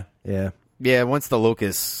 Once the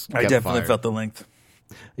locusts, I definitely felt the length.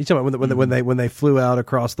 You talking about when they flew out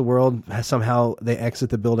across the world? Somehow they exit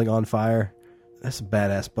the building on fire. That's some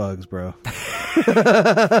badass bugs, bro.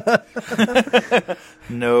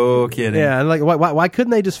 No kidding. Yeah, and like, why couldn't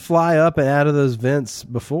they just fly up and out of those vents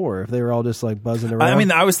before if they were all just like buzzing around? I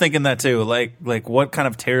mean, I was thinking that too. Like what kind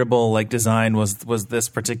of terrible design was this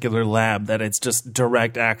particular lab that it's just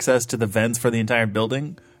direct access to the vents for the entire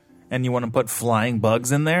building, and you want to put flying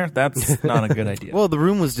bugs in there? That's not a good idea. Well, the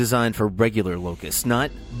room was designed for regular locusts, not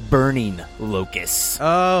burning locusts.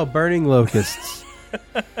 Oh, burning locusts.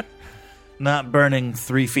 Not burning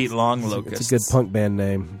 3 feet long locusts. It's a good punk band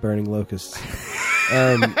name, Burning Locusts.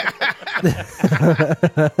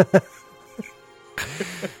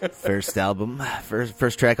 First album,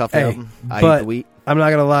 first track off the album. I Eat the Wheat. I'm not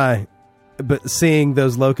gonna lie, but seeing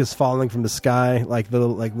those locusts falling from the sky, like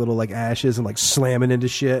little ashes, and like slamming into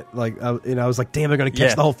shit, I was like, damn, they're gonna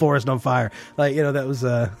catch the whole forest on fire. That was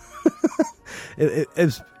it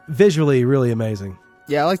was visually really amazing.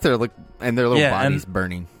 Yeah, I like their look and their little bodies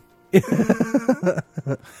burning.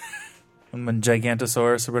 When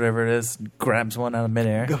Gigantosaurus or whatever it is grabs one out of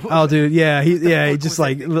midair. Oh, dude, yeah, he just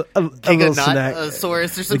like a little snack,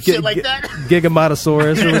 Gigantosaurus or some shit like that.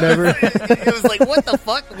 Gigamatosaurus or whatever. It was like, what the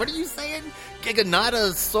fuck? What are you saying?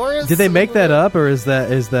 Giganotosaurus? Did they make that up, or is that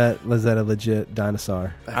a legit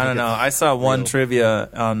dinosaur? I don't know. I saw one trivia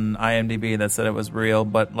on IMDb that said it was real,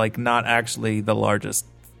 but not actually the largest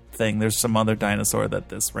thing. There's some other dinosaur that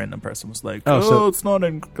this random person was like, so it's not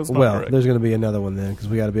correct. There's going to be another one then, because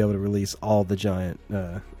we got to be able to release all the giant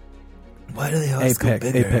why do they always go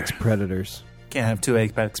bigger? apex predators. Can't have 2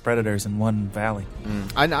 apex predators in one valley.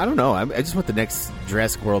 I don't know. I just want the next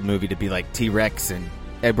Jurassic World movie to be like T-Rex and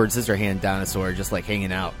Edward Scissorhand dinosaur just like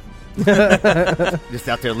hanging out. Just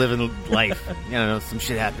out there living life. Some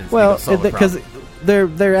shit happens. Well, because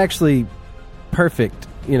they're actually perfect.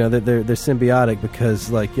 They're symbiotic because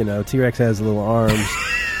T-Rex has little arms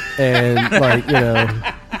and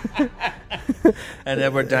and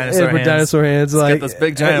Edward dinosaur hands like got those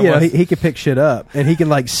big giant ones. He can pick shit up and he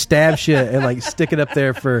can stab shit and stick it up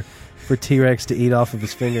there for T-Rex to eat off of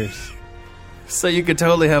his fingers. So you could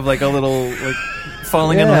totally have a little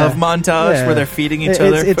falling in love montage where they're feeding each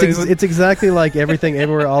other. It's exactly like Everything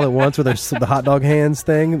Everywhere All at Once, where there's the hot dog hands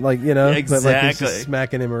thing, exactly. But he's just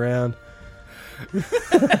smacking him around.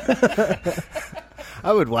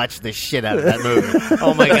 I would watch the shit out of that movie.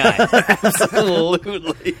 Oh my god,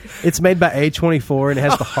 absolutely! It's made by A24 and it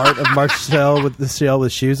has the heart of Marcel with the shell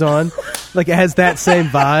with shoes on. It has that same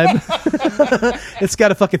vibe. It's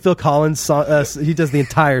got a fucking Phil Collins song. He does the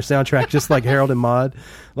entire soundtrack just like Harold and Maude.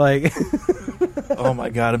 Oh my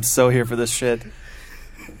god, I'm so here for this shit.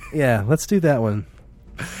 Yeah, let's do that one.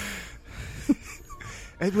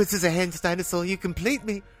 Edward Scissorhands dinosaur, you complete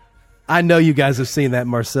me. I know you guys have seen that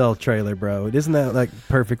Marcel trailer, bro. Isn't that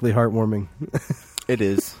perfectly heartwarming? It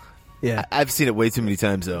is. Yeah, I've seen it way too many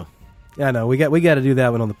times though. Yeah, I know. We got to do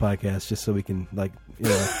that one on the podcast just so we can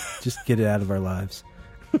just get it out of our lives.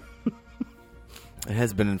 It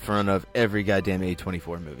has been in front of every goddamn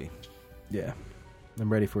A24 movie. Yeah.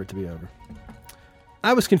 I'm ready for it to be over.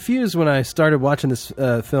 I was confused when I started watching this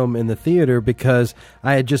film in the theater because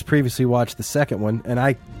I had just previously watched the second one, and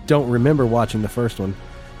I don't remember watching the first one.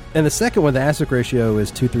 And the second one, the aspect ratio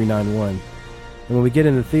is 2:3:9:1. And when we get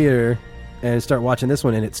in the theater and start watching this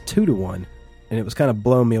one, and it's 2:1, and it was kind of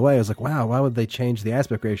blowing me away. I was like, wow, why would they change the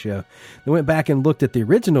aspect ratio? They went back and looked at the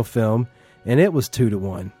original film, and it was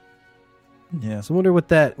 2:1. Yeah. So I wonder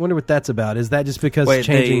what that's about. Is that just because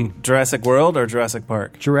changing Jurassic World or Jurassic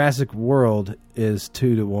Park? Jurassic World is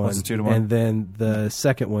 2:1. Was it 2:1? And then the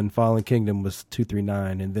second one, Fallen Kingdom, was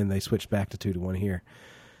 2:3:9, and then they switched back to 2:1 here.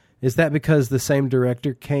 Is that because the same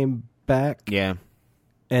director came back? Yeah.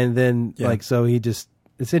 And then so he just,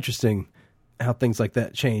 it's interesting how things like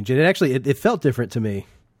that change. And it actually it felt different to me.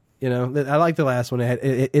 You know, I like the last one.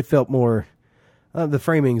 It felt more the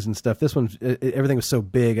framings and stuff. This one, everything was so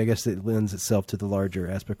big. I guess it lends itself to the larger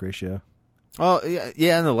aspect ratio. Oh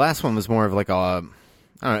yeah, and the last one was more of like a, I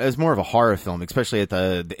don't know, it was more of a horror film, especially at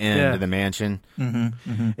the end of the mansion.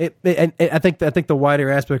 Mm-hmm, mm-hmm. And I think the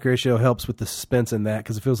wider aspect ratio helps with the suspense in that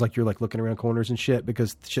because it feels like you're like looking around corners and shit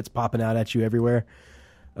because shit's popping out at you everywhere.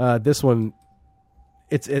 This one,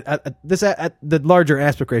 the larger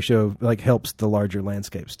aspect ratio like helps the larger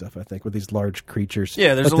landscape stuff. I think with these large creatures.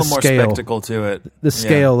 Yeah, there's like a little more spectacle to it. The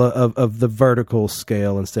scale of the vertical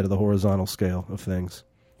scale instead of the horizontal scale of things.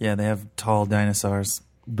 Yeah, they have tall dinosaurs.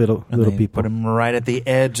 Little people. Put them right at the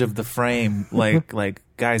edge of the frame. Like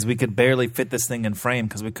guys, we could barely fit this thing in frame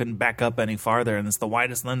because we couldn't back up any farther, and it's the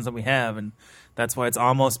widest lens that we have, and that's why it's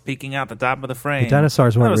almost peeking out the top of the frame. The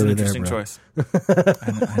dinosaurs weren't really there. That was an interesting choice.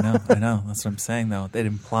 I know. That's what I'm saying, though. It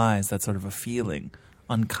implies that sort of a feeling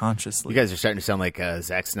unconsciously. You guys are starting to sound like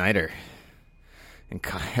Zack Snyder in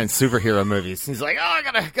superhero movies. He's like,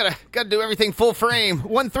 I gotta do everything full frame,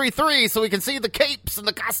 1:3:3, so we can see the capes and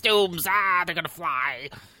the costumes. They're gonna fly.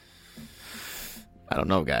 I don't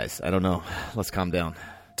know, guys. I don't know. Let's calm down.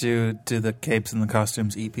 Do the capes and the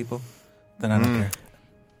costumes eat people? Then I don't care.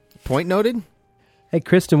 Point noted. Hey,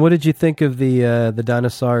 Kristen, what did you think of the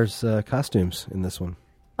dinosaurs' costumes in this one?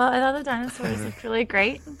 Well, I thought the dinosaurs looked really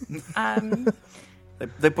great.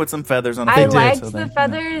 They put some feathers on. I liked the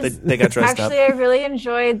feathers. They got dressed up. Actually, I really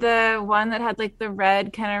enjoyed the one that had like the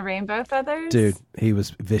red kind of rainbow feathers. Dude, he was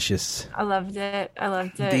vicious. I loved it.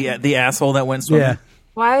 The asshole that went swimming. Yeah.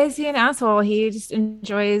 Why is he an asshole? He just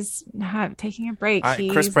enjoys taking a break.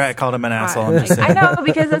 Chris Pratt called him an asshole. I know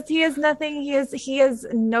because he has nothing. He has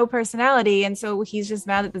no personality, and so he's just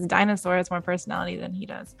mad that this dinosaur has more personality than he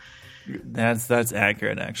does. That's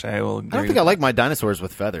accurate. Actually, I will agree. I don't think I like my dinosaurs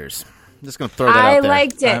with feathers. I'm just gonna throw that out there. I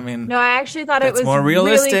liked it. I mean, no, I actually thought it was more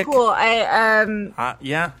realistic. Really cool.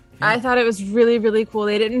 I thought it was really, really cool.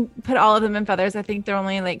 They didn't put all of them in feathers. I think there are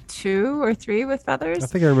only like 2 or 3 with feathers. I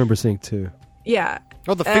think I remember seeing 2. Yeah.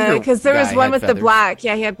 Oh, the finger because there was one with feathers. the black.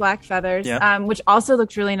 Yeah, he had black feathers, yeah. Which also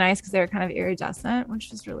looked really nice because they were kind of iridescent,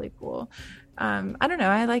 which was really cool. I don't know.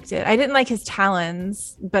 I liked it. I didn't like his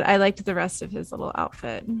talons, but I liked the rest of his little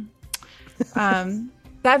outfit.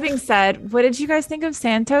 That being said, what did you guys think of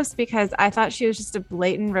Santos? Because I thought she was just a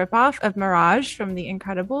blatant ripoff of Mirage from The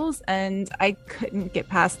Incredibles, and I couldn't get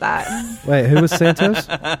past that. Wait, who was Santos?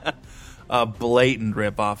 A blatant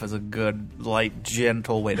ripoff is a good, light,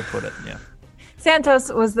 gentle way to put it. Yeah.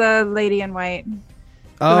 Santos was the lady in white who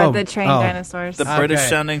had the trained dinosaurs. The British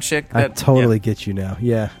sounding chick. I totally get you now.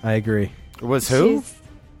 Yeah, I agree. Was who? She's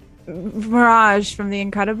Mirage from The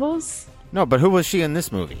Incredibles. No, but who was she in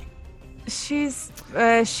this movie? She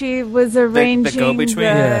was arranging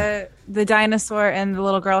the dinosaur and the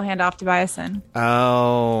little girl handoff to Bison.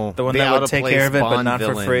 Oh, the one that would take care of it, but not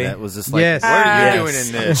for free. That was just like, yes. What are you doing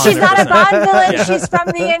in this? She's not a Bond villain. She's from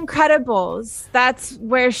The Incredibles. That's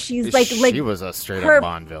where she's like she was a straight up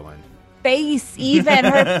Bond villain. Her face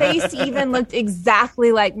even looked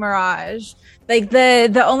exactly like Mirage. Like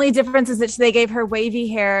the only difference is that they gave her wavy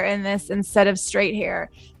hair in this instead of straight hair.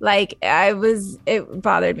 Like it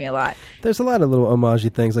bothered me a lot. There's a lot of little homage-y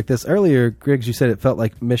things like this. Earlier, Griggs, you said it felt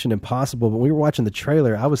like Mission Impossible, but when we were watching the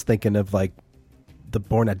trailer, I was thinking of like the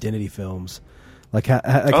Bourne Identity films, like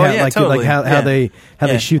how they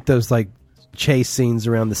shoot those like chase scenes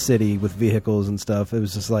around the city with vehicles and stuff. It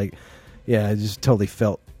was just like, it just totally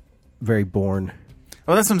felt very Bourne.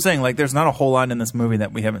 Well, that's what I'm saying. Like, there's not a whole lot in this movie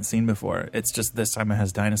that we haven't seen before. It's just this time it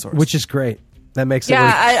has dinosaurs, which is great. That makes it.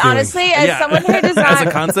 Honestly, as someone who does not as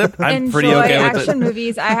a concept, I'm enjoy pretty okay with action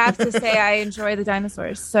movies, I have to say I enjoy the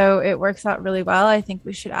dinosaurs. So it works out really well. I think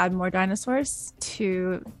we should add more dinosaurs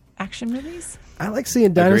to action movies. I like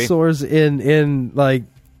seeing dinosaurs in like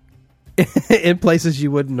in places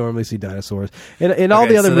you wouldn't normally see dinosaurs. In all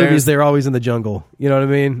the other movies, they're always in the jungle. You know what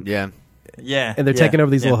I mean? Yeah. Yeah. And they're taking over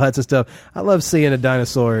these little huts and stuff. I love seeing a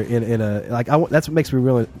dinosaur in a that's what makes me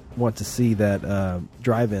really want to see that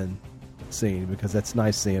drive-in scene, because that's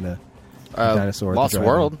nice seeing a dinosaur. Lost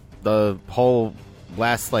World. The whole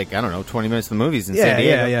last 20 minutes of the movies in San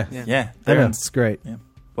Diego. Yeah. It's great. Yeah.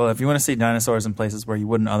 Well, if you want to see dinosaurs in places where you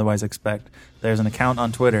wouldn't otherwise expect, there's an account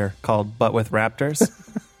on Twitter called But With Raptors,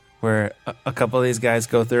 where a couple of these guys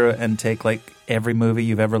go through and take every movie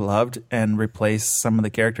you've ever loved and replace some of the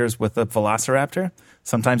characters with a velociraptor.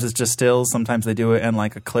 Sometimes it's just stills. Sometimes they do it in a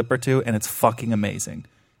clip or two, and it's fucking amazing.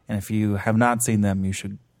 And if you have not seen them, you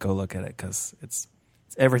should go look at it, because it's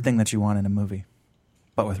everything that you want in a movie,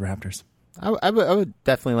 but with raptors. I would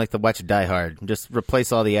definitely like to watch Die Hard. Just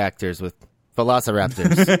replace all the actors with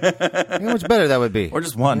velociraptors. You know how much better that would be. Or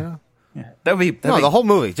just one. You know? Yeah. That'd be the whole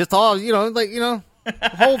movie. Just all, the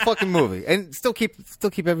whole fucking movie. And still keep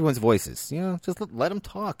everyone's voices. Just let them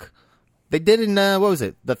talk. They did in, what was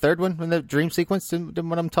it? The third one? In the dream sequence? Didn't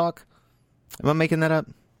one of them talk? Am I making that up?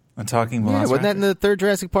 A talking velociraptor? Yeah, wasn't that in the third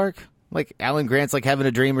Jurassic Park? Alan Grant's having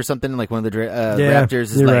a dream or something, and one of the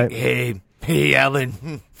raptors is right. Hey,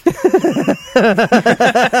 Alan.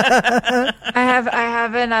 I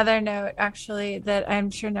have another note, actually, that I'm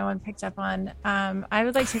sure no one picked up on. I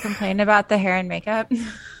would like to complain about the hair and makeup.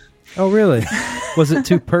 Oh, really? Was it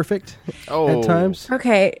too perfect at times?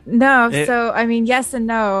 Okay, no. Yes and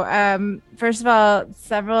no. First of all,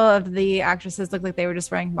 several of the actresses looked like they were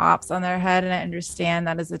just wearing mops on their head, and I understand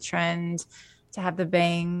that is a trend to have the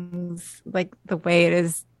bangs the way it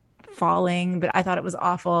is falling, but I thought it was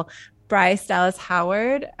awful. Bryce Dallas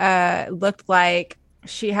Howard looked like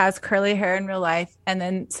she has curly hair in real life, and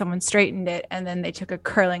then someone straightened it, and then they took a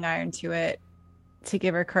curling iron to it to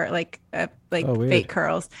give her fake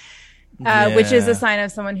curls, which is a sign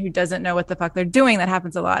of someone who doesn't know what the fuck they're doing. That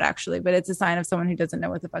happens a lot, actually, but it's a sign of someone who doesn't know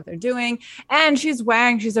what the fuck they're doing. And she's a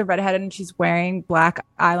redhead, and she's wearing black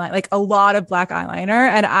eyeliner, a lot of black eyeliner,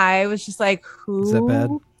 and I was just who? Is that bad?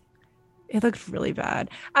 It looked really bad.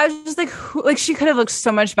 I was just she could have looked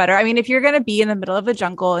so much better. I mean, if you're going to be in the middle of a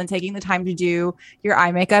jungle and taking the time to do your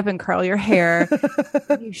eye makeup and curl your hair,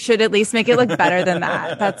 you should at least make it look better than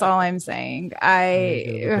that. That's all I'm saying.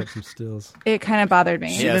 Look up some stills. It kind of bothered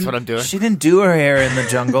me. Yeah, that's what I'm doing. She didn't do her hair in the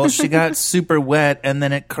jungle. She got super wet, and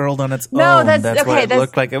then it curled on its own. That's why it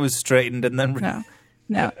looked like it was straightened, and then...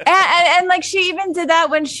 No. And she even did that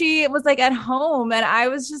when she was at home, and I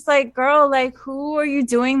was just girl, who are you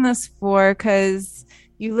doing this for? Because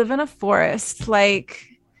you live in a forest. It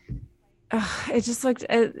just looked,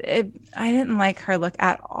 I didn't like her look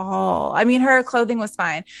at all. I mean, her clothing was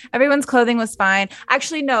fine. Everyone's clothing was fine.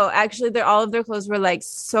 Actually, no, all of their clothes were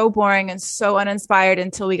so boring and so uninspired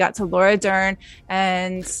until we got to Laura Dern,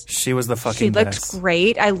 and she was the fucking She looked best.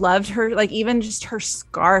 great. I loved her. Even just her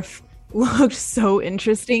scarf looked so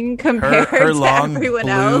interesting compared her to long everyone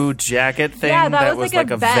blue else. jacket thing that was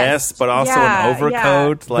like a vest, but also an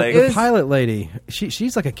overcoat. The pilot lady,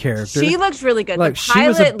 she's like a character. She looked really good. She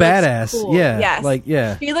was a badass. Cool. Yeah,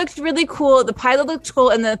 yes. She looked really cool. The pilot looked cool,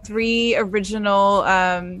 and the three original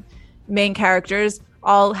main characters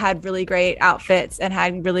all had really great outfits and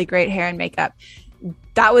had really great hair and makeup.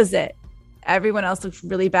 That was it. Everyone else looked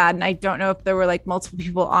really bad, and I don't know if there were multiple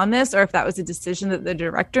people on this or if that was a decision that the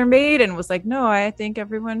director made and was no, I think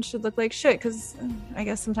everyone should look like shit, because I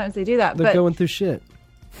guess sometimes they do that. They're going through shit.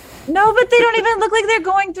 No, but they don't even look like they're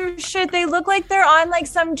going through shit. They look like they're on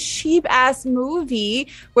some cheap ass movie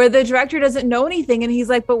where the director doesn't know anything, and he's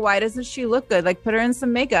but why doesn't she look good? Put her in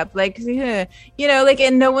some makeup,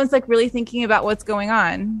 and no one's really thinking about what's going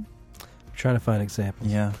on. I'm trying to find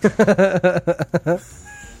examples. Yeah.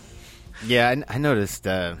 Yeah, I noticed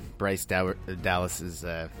Bryce Dallas's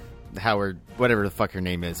Howard, whatever the fuck her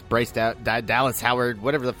name is. Bryce Dallas Howard,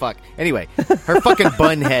 whatever the fuck. Anyway, her fucking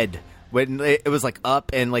bun head, when it was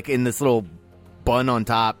up and in this little bun on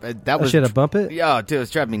top. That was she had to bump it? Yeah, dude, it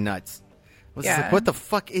was driving me nuts. What the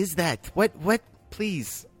fuck is that? What?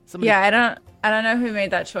 Please. Somebody... Yeah, I don't know who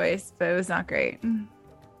made that choice, but it was not great.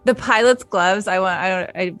 The pilot's gloves,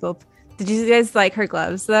 did you guys like her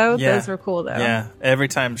gloves, though? Yeah. Those were cool, though. Yeah. Every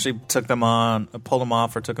time she took them on, pulled them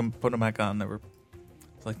off, or put them back on, they were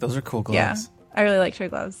those are cool gloves. Yeah, I really liked her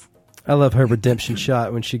gloves. I love her redemption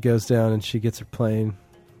shot when she goes down and she gets her plane,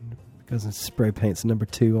 goes and spray paints number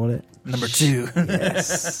 2 on it. Number 2.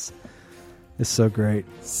 Yes. It's so great.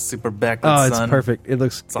 Super backlit sun. It's perfect. It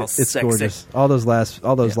looks, it's gorgeous. All those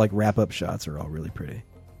wrap up shots are all really pretty.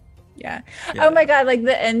 Yeah. Oh my God.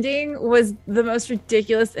 The ending was the most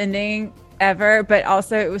ridiculous ending ever, but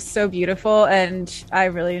also it was so beautiful, and I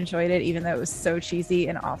really enjoyed it, even though it was so cheesy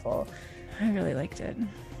and awful. I really liked it.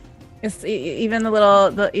 It's even the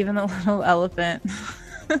little elephant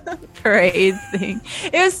parade thing.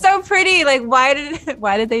 It was so pretty. Like, why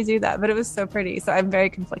did they do that? But it was so pretty. So I'm very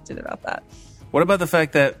conflicted about that. What about the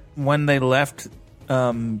fact that when they left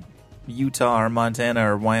Utah or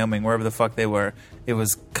Montana or Wyoming, wherever the fuck they were, it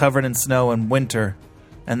was covered in snow and winter,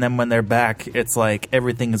 and then when they're back, it's like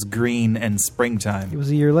everything is green and springtime. It was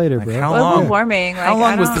a year later, like, bro. How Global long? warming. How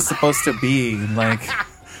long was this supposed to be? Like,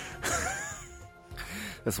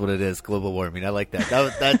 That's what it is. Global warming. I like that.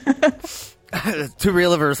 That too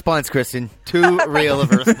real of a response, Kristen. Too real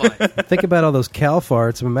of a response. Think about all those cow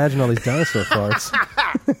farts. Imagine all these dinosaur farts.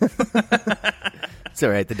 It's all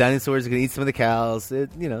right. The dinosaurs are going to eat some of the cows.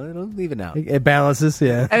 It'll even out. It balances,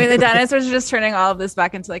 yeah. I mean, the dinosaurs are just turning all of this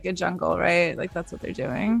back into like a jungle, right? Like that's what they're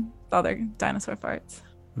doing. With all their dinosaur farts.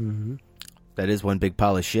 Mm-hmm. That is one big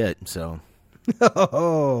pile of shit. So,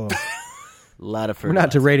 oh, a lot of. We're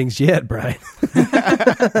not to ratings yet, Brian.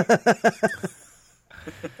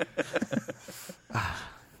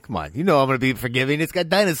 Come on, I'm going to be forgiving. It's got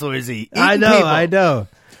dinosaurs eating. I know.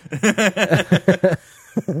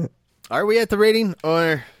 Are we at the rating,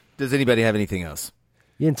 or does anybody have anything else?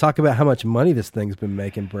 You didn't talk about how much money this thing's been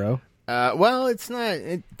making, bro. Well, it's not.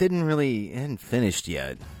 It hadn't finished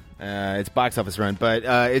yet. Its box office run, but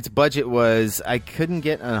its budget was. I couldn't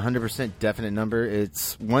get a 100% definite number.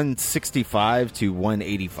 It's 165 to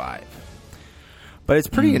 185. But it's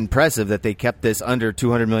pretty impressive that they kept this under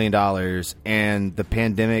 $200 million, and the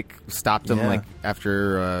pandemic stopped them like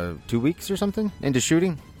after 2 weeks or something into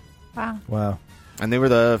shooting. Wow. And they were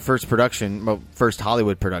the first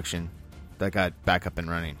Hollywood production that got back up and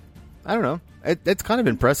running. I don't know. It's kind of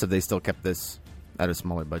impressive they still kept this at a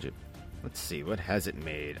smaller budget. Let's see. What has it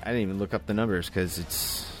made? I didn't even look up the numbers because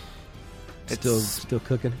it's still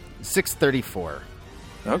cooking. 634.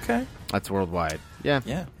 Okay. That's worldwide. Yeah.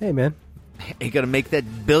 Hey, man. Ain't gonna make that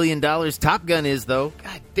 $1 billion Top Gun is, though.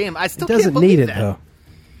 God damn, I still doesn't can't believe need it, that. though.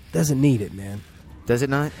 Doesn't need it, man. Does it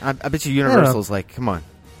not? I bet you Universal's like, come on,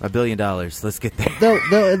 $1 billion. Let's get there.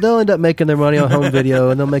 They'll end up making their money on home video,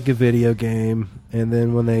 and they'll make a video game, and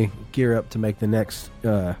then when they gear up to make the next,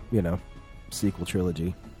 sequel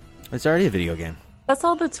trilogy, it's already a video game. That's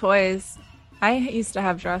all the toys. I used to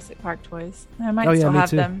have Jurassic Park toys. I might Oh, yeah, still me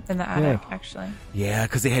have too. them in the attic, Yeah. actually. Yeah,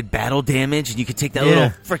 because they had battle damage, and you could take that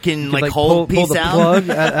little freaking You could, hole pull piece the out. plug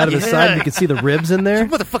out of the side, and you could see the ribs in there.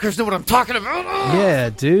 You motherfuckers know what I'm talking about.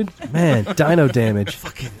 Yeah, dude. Man, dino damage.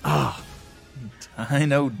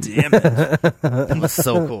 Dino damage. That was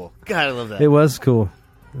so cool. God, I love that. It was cool.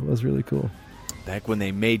 It was really cool. Back when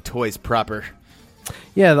they made toys proper.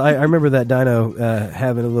 Yeah, I remember that dino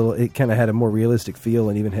having a little. It kind of had a more realistic feel,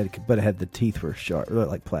 and even but it had the teeth were sharp,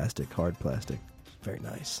 like plastic, hard plastic. Very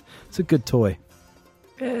nice. It's a good toy.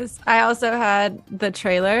 I also had the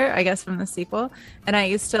trailer, I guess, from the sequel, and I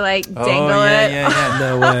used to dangle yeah.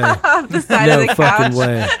 No way. off the side No of the fucking couch.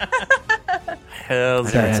 way. Hell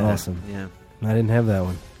That's yeah. awesome. Yeah. I didn't have that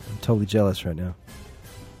one. I'm totally jealous right now.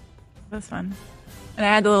 It was fun. And I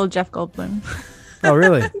had the little Jeff Goldblum. Oh,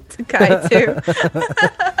 really? guy, too.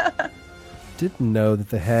 Didn't know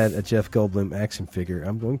that they had a Jeff Goldblum action figure.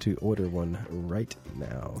 I'm going to order one right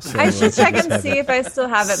now. So I should check just and have see it if I still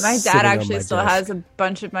have it. My sitting dad on actually my still desk. has a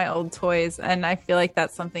bunch of my old toys, and I feel like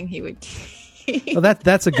that's something he would keep. Oh,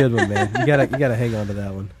 that's a good one, man. You gotta hang on to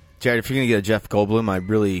that one. Jared, if you're going to get a Jeff Goldblum, I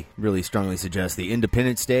really, really strongly suggest the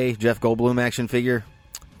Independence Day Jeff Goldblum action figure.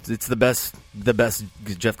 It's the best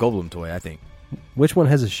Jeff Goldblum toy, I think. Which one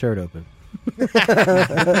has his shirt open?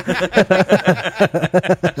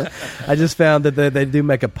 I just found that they do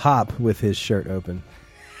make a pop with his shirt open.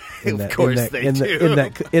 Of course they do.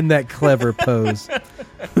 In that clever pose.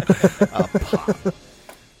 A pop.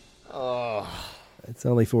 Oh. It's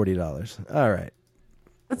only $40. All right.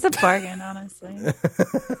 It's a bargain, honestly.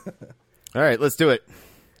 All right, let's do it.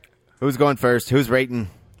 Who's going first? Who's rating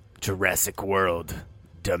Jurassic World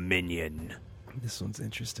Dominion? This one's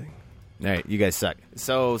interesting. All right, you guys suck.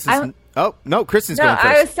 So, no, Kristen's No, going first.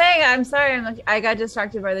 I was saying, I'm sorry. I got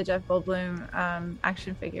distracted by the Jeff Goldblum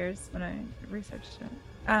action figures when I researched it.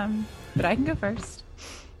 But I can go first.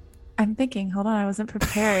 I'm thinking. Hold on, I wasn't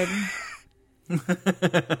prepared.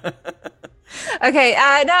 Okay.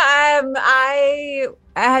 I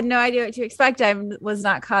had no idea what to expect. I was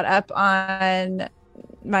not caught up on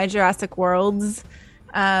my Jurassic Worlds.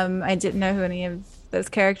 I didn't know who any of those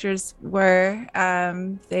characters were.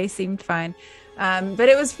 They seemed fine. But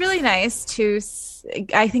it was really nice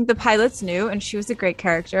I think the pilot's new, and she was a great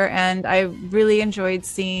character, and I really enjoyed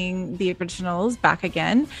seeing the originals back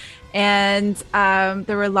again. And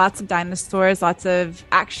there were lots of dinosaurs, lots of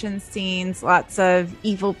action scenes, lots of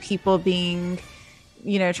evil people being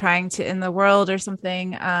trying to end the world or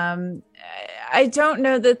something. I don't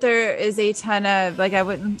know that there is a ton of, like, I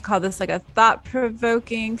wouldn't call this like a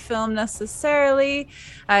thought-provoking film necessarily,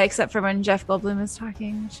 except for when Jeff Goldblum is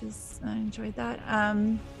talking, which is, I enjoyed that.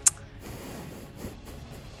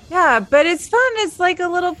 Yeah, but it's fun. It's like a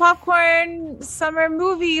little popcorn summer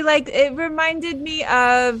movie. Like, it reminded me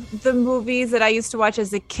of the movies that I used to watch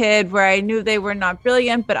as a kid where I knew they were not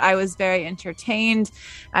brilliant, but I was very entertained.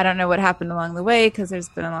 I don't know what happened along the way because there's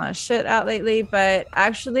been a lot of shit out lately, but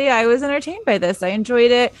actually I was entertained by this. I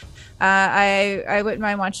enjoyed it. I wouldn't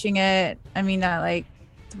mind watching it. I mean, not like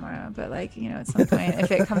tomorrow, but like, at some point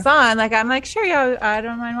if it comes on, like, I'm like, sure, yeah, I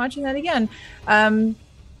don't mind watching that again.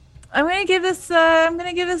 I'm gonna give this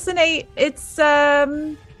an 8. It's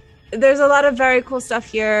there's a lot of very cool stuff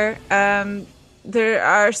here. There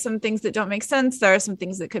are some things that don't make sense. There are some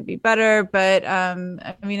things that could be better, but I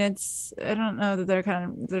mean, I don't know that they're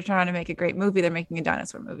trying to make a great movie. They're making a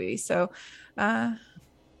dinosaur movie, so yeah,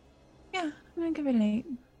 I'm gonna give it an 8.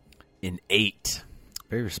 An 8,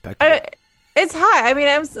 very respectable. It's high. I mean,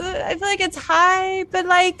 I feel like it's high, but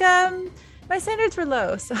like my standards were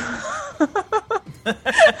low, so. Had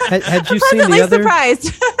you seen the other?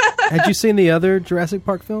 Surprised. Had you seen the other Jurassic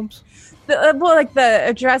Park films? Like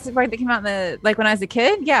the Jurassic Park that came out when I was a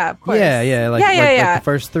kid. Yeah, of course. Yeah, like the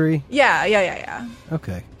first 3. Yeah.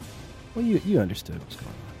 Okay. Well, you understood what's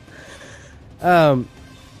going on.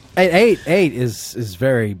 8 is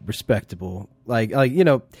very respectable. Like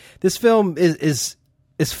this film is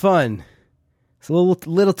fun. It's a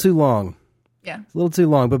little too long. Yeah, it's a little too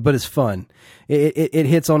long, but it's fun. It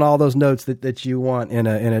hits on all those notes that you want in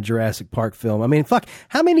a Jurassic Park film. I mean, fuck,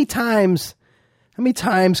 how many times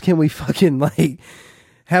can we fucking like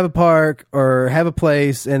have a park or have a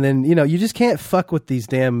place and then you just can't fuck with these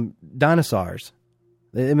damn dinosaurs?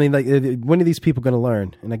 I mean, like, when are these people going to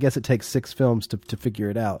learn? And I guess it takes 6 films to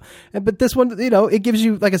figure it out. But this one, it gives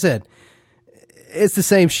you, like I said, it's the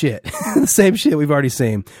same shit. The same shit we've already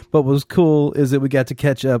seen. But what was cool is that we got to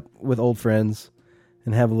catch up with old friends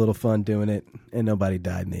and have a little fun doing it, and nobody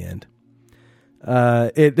died in the end.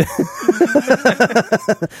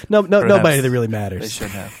 Nobody that really matters. They should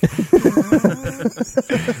have.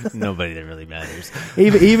 Nobody that really matters.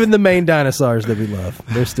 Even the main dinosaurs that we love,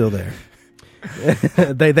 they're still there.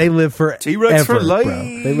 they live forever. T-Rex for life.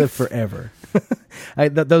 Bro. They live forever.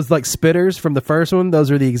 Those like spitters from the first one,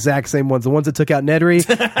 those are the exact same ones. The ones that took out Nedry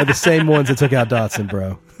are the same ones that took out Dotson,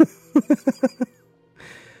 bro.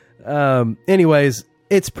 Anyways,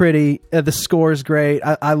 it's pretty. The score is great.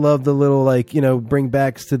 I love the little bring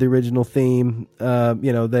backs to the original theme.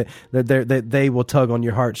 They will tug on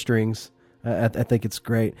your heartstrings. I think it's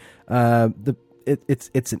great.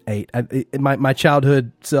 It's an 8. My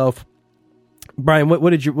childhood self. Brian, what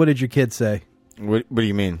did your kid say? What do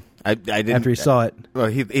you mean? I didn't. After he saw it, well,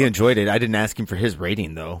 he enjoyed it. I didn't ask him for his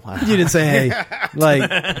rating though. You didn't say, "Hey,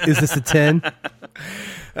 is this a 10?"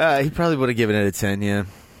 He probably would have given it a 10. Yeah.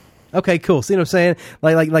 Okay, cool. See what I'm saying?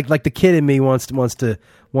 Like the kid in me wants to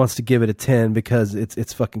give it a 10 because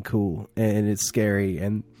it's fucking cool and it's scary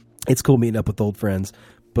and it's cool meeting up with old friends.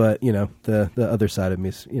 But the other side of me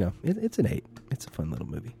is it's an 8. It's a fun little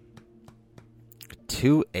movie.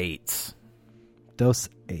 2 8s. Dos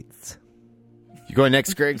 8s. You going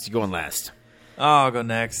next, Greg? You going last? Oh, I'll go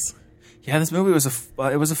next. Yeah, this movie was a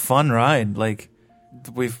fun ride. Like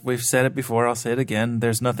we've said it before, I'll say it again.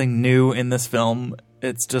 There's nothing new in this film.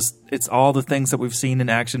 It's all the things that we've seen in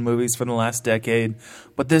action movies for the last decade,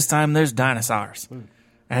 but this time there's dinosaurs,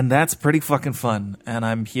 and that's pretty fucking fun. And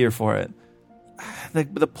I'm here for it.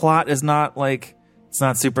 The plot is not it's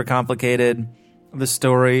not super complicated. The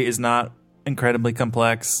story is not incredibly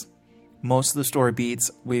complex. Most of the story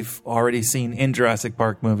beats we've already seen in Jurassic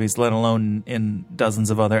Park movies, let alone in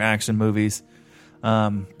dozens of other action movies.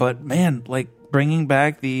 But man, bringing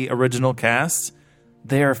back the original cast,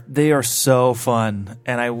 they are so fun,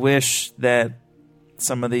 and I wish that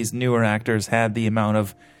some of these newer actors had the amount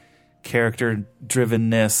of character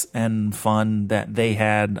drivenness and fun that they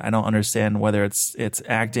had. I don't understand whether it's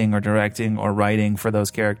acting or directing or writing for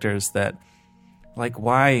those characters. That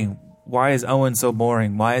why is Owen so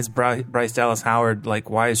boring? Why is Bryce Dallas Howard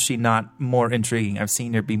why is she not more intriguing? I've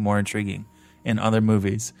seen her be more intriguing in other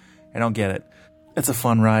movies. I don't get it. It's a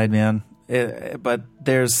fun ride, man. But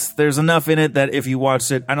there's enough in it that if you watched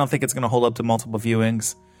it, I don't think it's going to hold up to multiple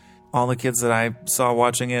viewings. All the kids that I saw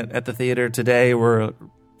watching it at the theater today were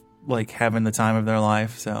having the time of their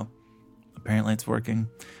life. So apparently it's working.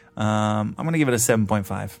 I'm going to give it a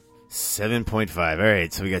 7.5. 7.5. All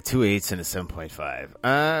right, so we got 2 8s and a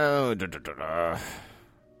 7.5.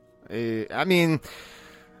 I mean,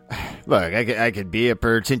 Look, I could be a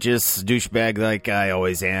pretentious douchebag like I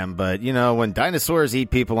always am, but, you know, when dinosaurs eat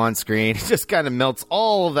people on screen, it just kind of melts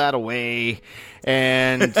all of that away.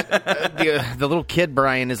 And the little kid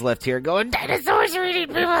Brian is left here going, dinosaurs are eating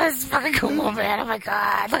people. That's fucking cool, man. Oh, my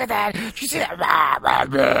God. Look at that. Did you see that?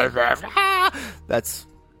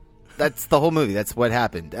 That's the whole movie. That's what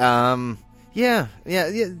happened. Yeah.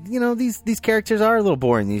 You know, these characters are a little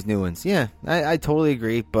boring, these new ones. Yeah, I totally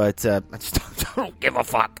agree, but I just don't give a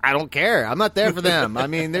fuck. I don't care. I'm not there for them. I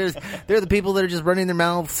mean, they're the people that are just running their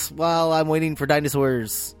mouths while I'm waiting for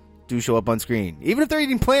dinosaurs to show up on screen. Even if they're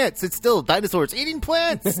eating plants, it's still dinosaurs eating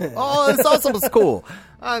plants. Oh, it's awesome. It's cool.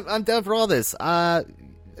 I'm down for all this.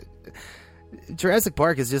 Jurassic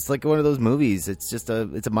Park is just like one of those movies. It's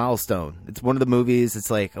a milestone. It's one of the movies. It's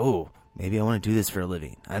like, oh, maybe I want to do this for a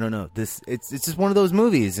living. I don't know. It's just one of those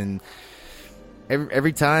movies, and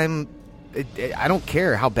every time, I don't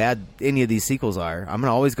care how bad any of these sequels are. I'm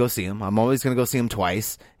gonna always go see them. I'm always gonna go see them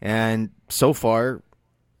twice. And so far,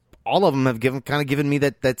 all of them have given me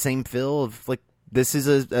that same feel of like this is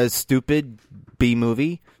a stupid B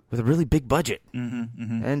movie with a really big budget.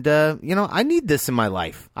 And you know, I need this in my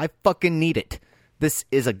life. I fucking need it. This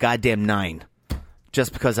is a goddamn 9,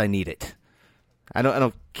 just because I need it. I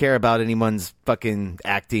don't care about anyone's fucking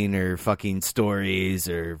acting or fucking stories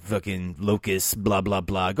or fucking locusts, blah, blah,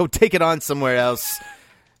 blah. Go take it on somewhere else.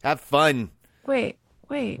 Have fun. Wait.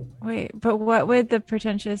 But what would the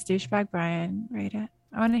pretentious douchebag Brian rate it?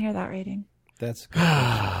 I want to hear that rating. That's good.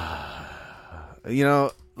 You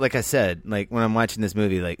know, like I said, like when I'm watching this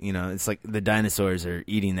movie, like, you know, it's like the dinosaurs are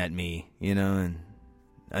eating at me, you know, and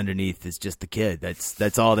underneath is just the kid.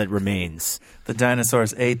 That's all that remains. The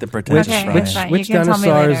dinosaurs ate the pretentious Brian. Which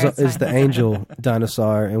dinosaur is the angel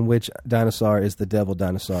dinosaur, and which dinosaur is the devil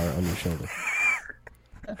dinosaur on your shoulder?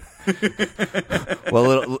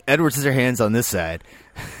 Well, Edward Scissorhands on this side.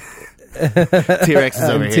 T-Rex is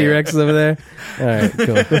over here. T-Rex is over there. All right,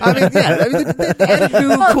 cool. I mean, they added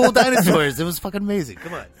new cool dinosaurs. It was fucking amazing.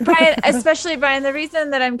 Come on, Brian. Especially Brian. The reason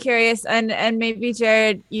that I'm curious, and maybe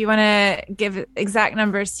Jared, you want to give exact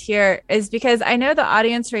numbers here, is because I know the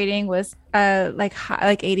audience rating was like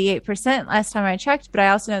 88% last time I checked, but I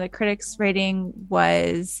also know the critics rating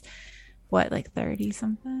was like 30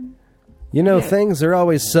 something. You know, things are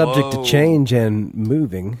always subject to change and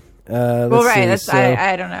moving. Well, right. That's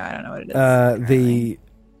I don't know. I don't know what it is. The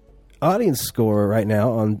audience score right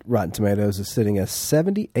now on Rotten Tomatoes is sitting at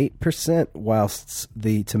 78%, whilst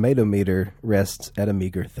the tomato meter rests at a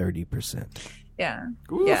meager 30%. Yeah.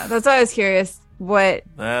 Oof. Yeah. That's why I was curious what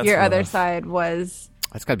That's your rough. other side was.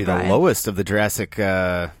 That's got to be Brian. the lowest of the Jurassic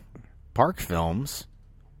Park films.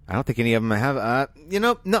 I don't think any of them have. You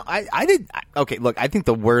know, no. I did. Okay, look. I think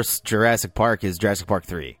the worst Jurassic Park is Jurassic Park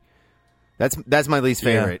 3. That's my least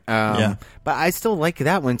favorite. Yeah. But I still like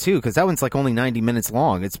that one too, because that one's like only 90 minutes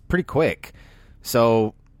long. It's pretty quick.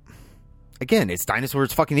 So again, it's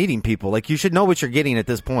dinosaurs fucking eating people. Like, you should know what you're getting at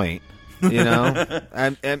this point. You know,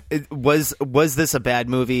 was this a bad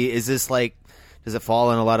movie? Is this like, does it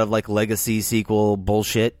fall in a lot of like legacy sequel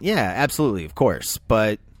bullshit? Yeah, absolutely, of course.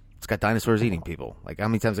 But it's got dinosaurs eating people. Like, how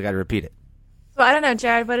many times I got to repeat it? Well, I don't know,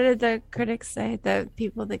 Jared. What did the critics say? The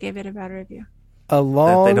people that gave it a bad review. A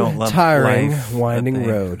long, tiring, life, winding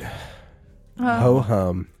road. Ho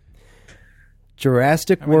hum.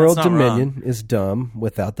 Jurassic World Dominion is dumb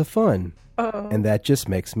without the fun. And that just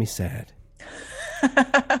makes me sad.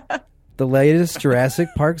 The latest Jurassic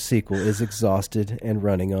Park sequel is exhausted and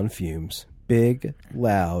running on fumes. Big,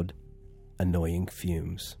 loud, annoying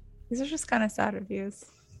fumes. These are just kind of sad reviews.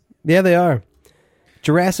 Yeah, they are.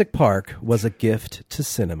 Jurassic Park was a gift to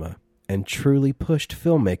cinema and truly pushed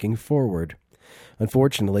filmmaking forward.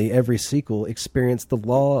 Unfortunately, every sequel experienced the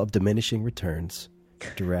law of diminishing returns.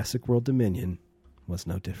 Jurassic World Dominion was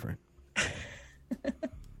no different.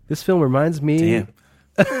 This film reminds me... Damn.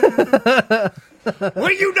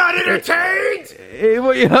 Were you not entertained?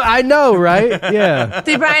 I know, right? Yeah.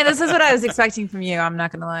 See, Brian, this is what I was expecting from you. I'm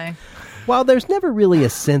not going to lie. While there's never really a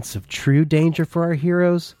sense of true danger for our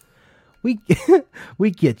heroes, we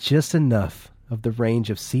get just enough of the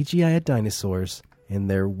range of CGI dinosaurs and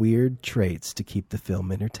their weird traits to keep the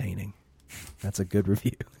film entertaining. That's a good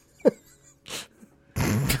review.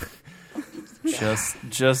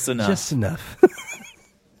 Just enough. Just enough.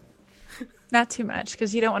 Not too much,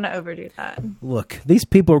 because you don't want to overdo that. Look, these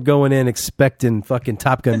people are going in expecting fucking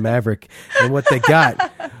Top Gun Maverick, and what they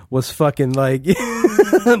got was fucking like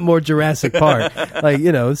more Jurassic Park. Like,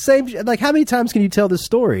 you know, same. Like, how many times can you tell this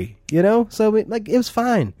story? You know, so it was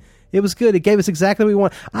fine. It was good. It gave us exactly what we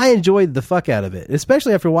want. I enjoyed the fuck out of it,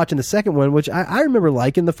 especially after watching the second one, which I remember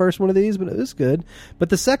liking the first one of these, but it was good. But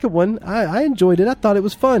the second one, I enjoyed it. I thought it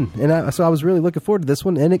was fun, and so I was really looking forward to this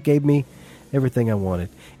one, and it gave me everything I wanted.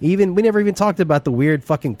 We never even talked about the weird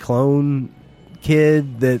fucking clone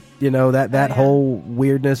kid that that whole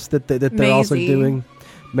weirdness that they're Maisie. also doing.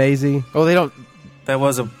 Maisie. Oh, they don't. That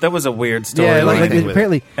was a weird story. Yeah, like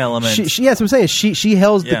apparently element. She yes, I'm saying she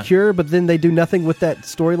held the cure, but then they do nothing with that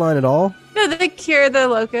storyline at all. No, they cure the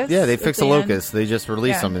locust. Yeah, they fix the at the locust. They just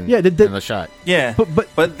release them in a shot. Yeah,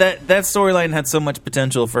 but that storyline had so much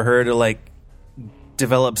potential for her to like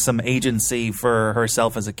develop some agency for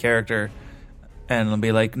herself as a character, and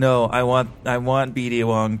be like, no, I want BD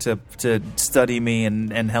Wong to study me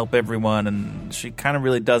and help everyone, and she kind of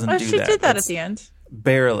really doesn't do that. She did that at the end.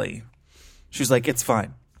 Barely. She's like, it's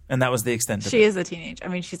fine. And that was the extent of it. She is a teenager. I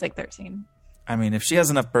mean, she's like 13. I mean, if she has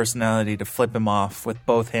enough personality to flip him off with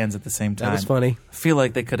both hands at the same time. That was funny. I feel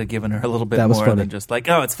like they could have given her a little bit That was more funny. than just like,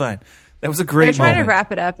 oh, it's fine. That was a great They're trying moment. to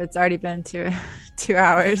wrap it up. It's already been 2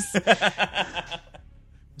 hours.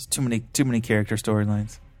 There's too many character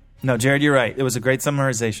storylines. No, Jared, you're right. It was a great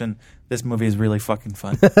summarization. This movie is really fucking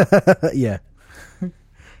fun. Yeah.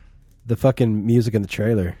 The fucking music in the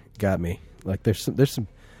trailer got me. Like there's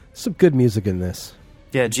some good music in this.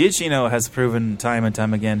 Yeah, Giacchino has proven time and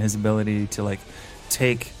time again his ability to like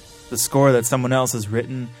take the score that someone else has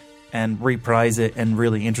written and reprise it in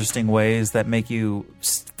really interesting ways that make you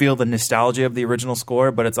feel the nostalgia of the original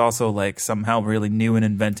score, but it's also like somehow really new and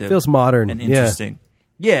inventive. Feels modern and interesting.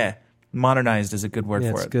 Yeah, modernized is a good word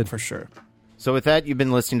for it's it. good. For sure. So with that, you've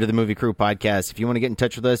been listening to the Movie Crew podcast. If you want to get in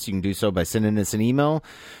touch with us, you can do so by sending us an email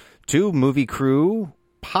to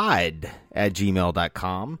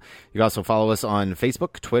moviecrewpod@gmail.com. You can also follow us on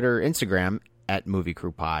Facebook, Twitter, Instagram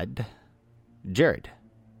 @moviecrewpod. Jared,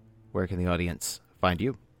 where can the audience find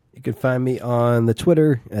you? You can find me on the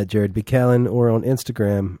Twitter @JaredBCallan or on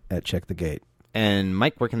Instagram @CheckTheGate. And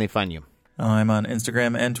Mike, where can they find you? I'm on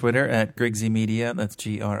Instagram and Twitter @Griggsy Media. That's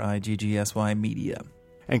GRIGGSY Media.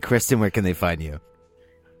 And Kristen, where can they find you?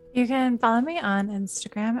 You can follow me on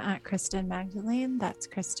Instagram @Kristen Magdalene. That's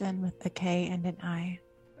Kristen with a K and an I.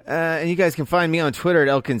 And you guys can find me on Twitter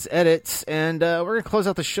 @Elkins Edits. And we're going to close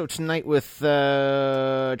out the show tonight with...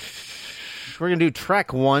 we're going to do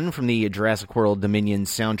track 1 from the Jurassic World Dominion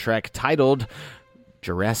soundtrack titled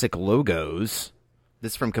Jurassic Logos.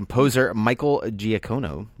 This is from composer Michael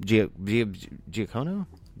Giacchino. Giacchino?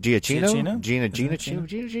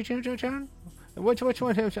 Giacchino? Which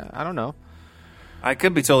one? I don't know. I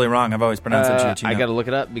could be totally wrong. I've always pronounced it Giacchino. I got to look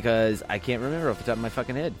it up because I can't remember off the top of my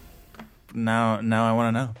fucking head. Now I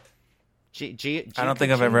want to know. I don't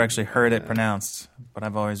think I've ever actually heard it pronounced, but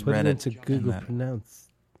I've always read it. Put it into Google Pronounce.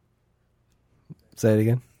 Say it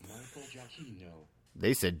again.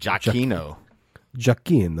 They said Giacchino.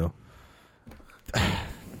 Giacchino.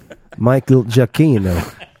 Michael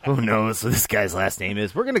Giacchino. Who knows what this guy's last name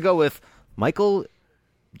is? We're going to go with Michael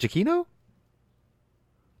Giacchino?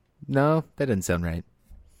 No, that doesn't sound right.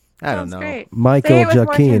 I don't know. Great. Michael Say it with more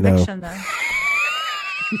Giacchino. conviction, though.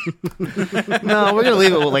 No, we're going to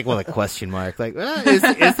leave it with a question mark. Like, is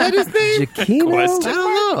that his name? Giacchino? I don't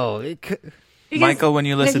know. Michael, when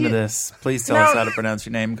you listen to this, please tell us how to pronounce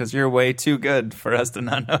your name because you're way too good for us to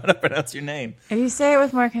not know how to pronounce your name. If you say it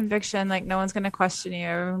with more conviction, like no one's going to question you.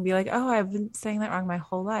 Everyone will be like, "Oh, I've been saying that wrong my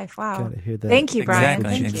whole life." Wow. Gotta hear that. Thank you, Brian.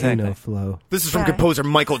 Exactly. Thank Exactly. you. Flow. This is from composer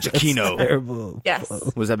Michael Giacchino. Terrible. Yes.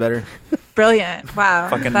 flow. Was that better? Brilliant. Wow.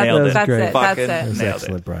 Fucking nailed it. That's great. it. Fucking That's it. That's nailed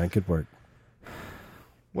excellent, it. Brian. Good work.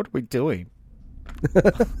 What are we doing?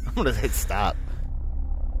 I'm going to hit stop.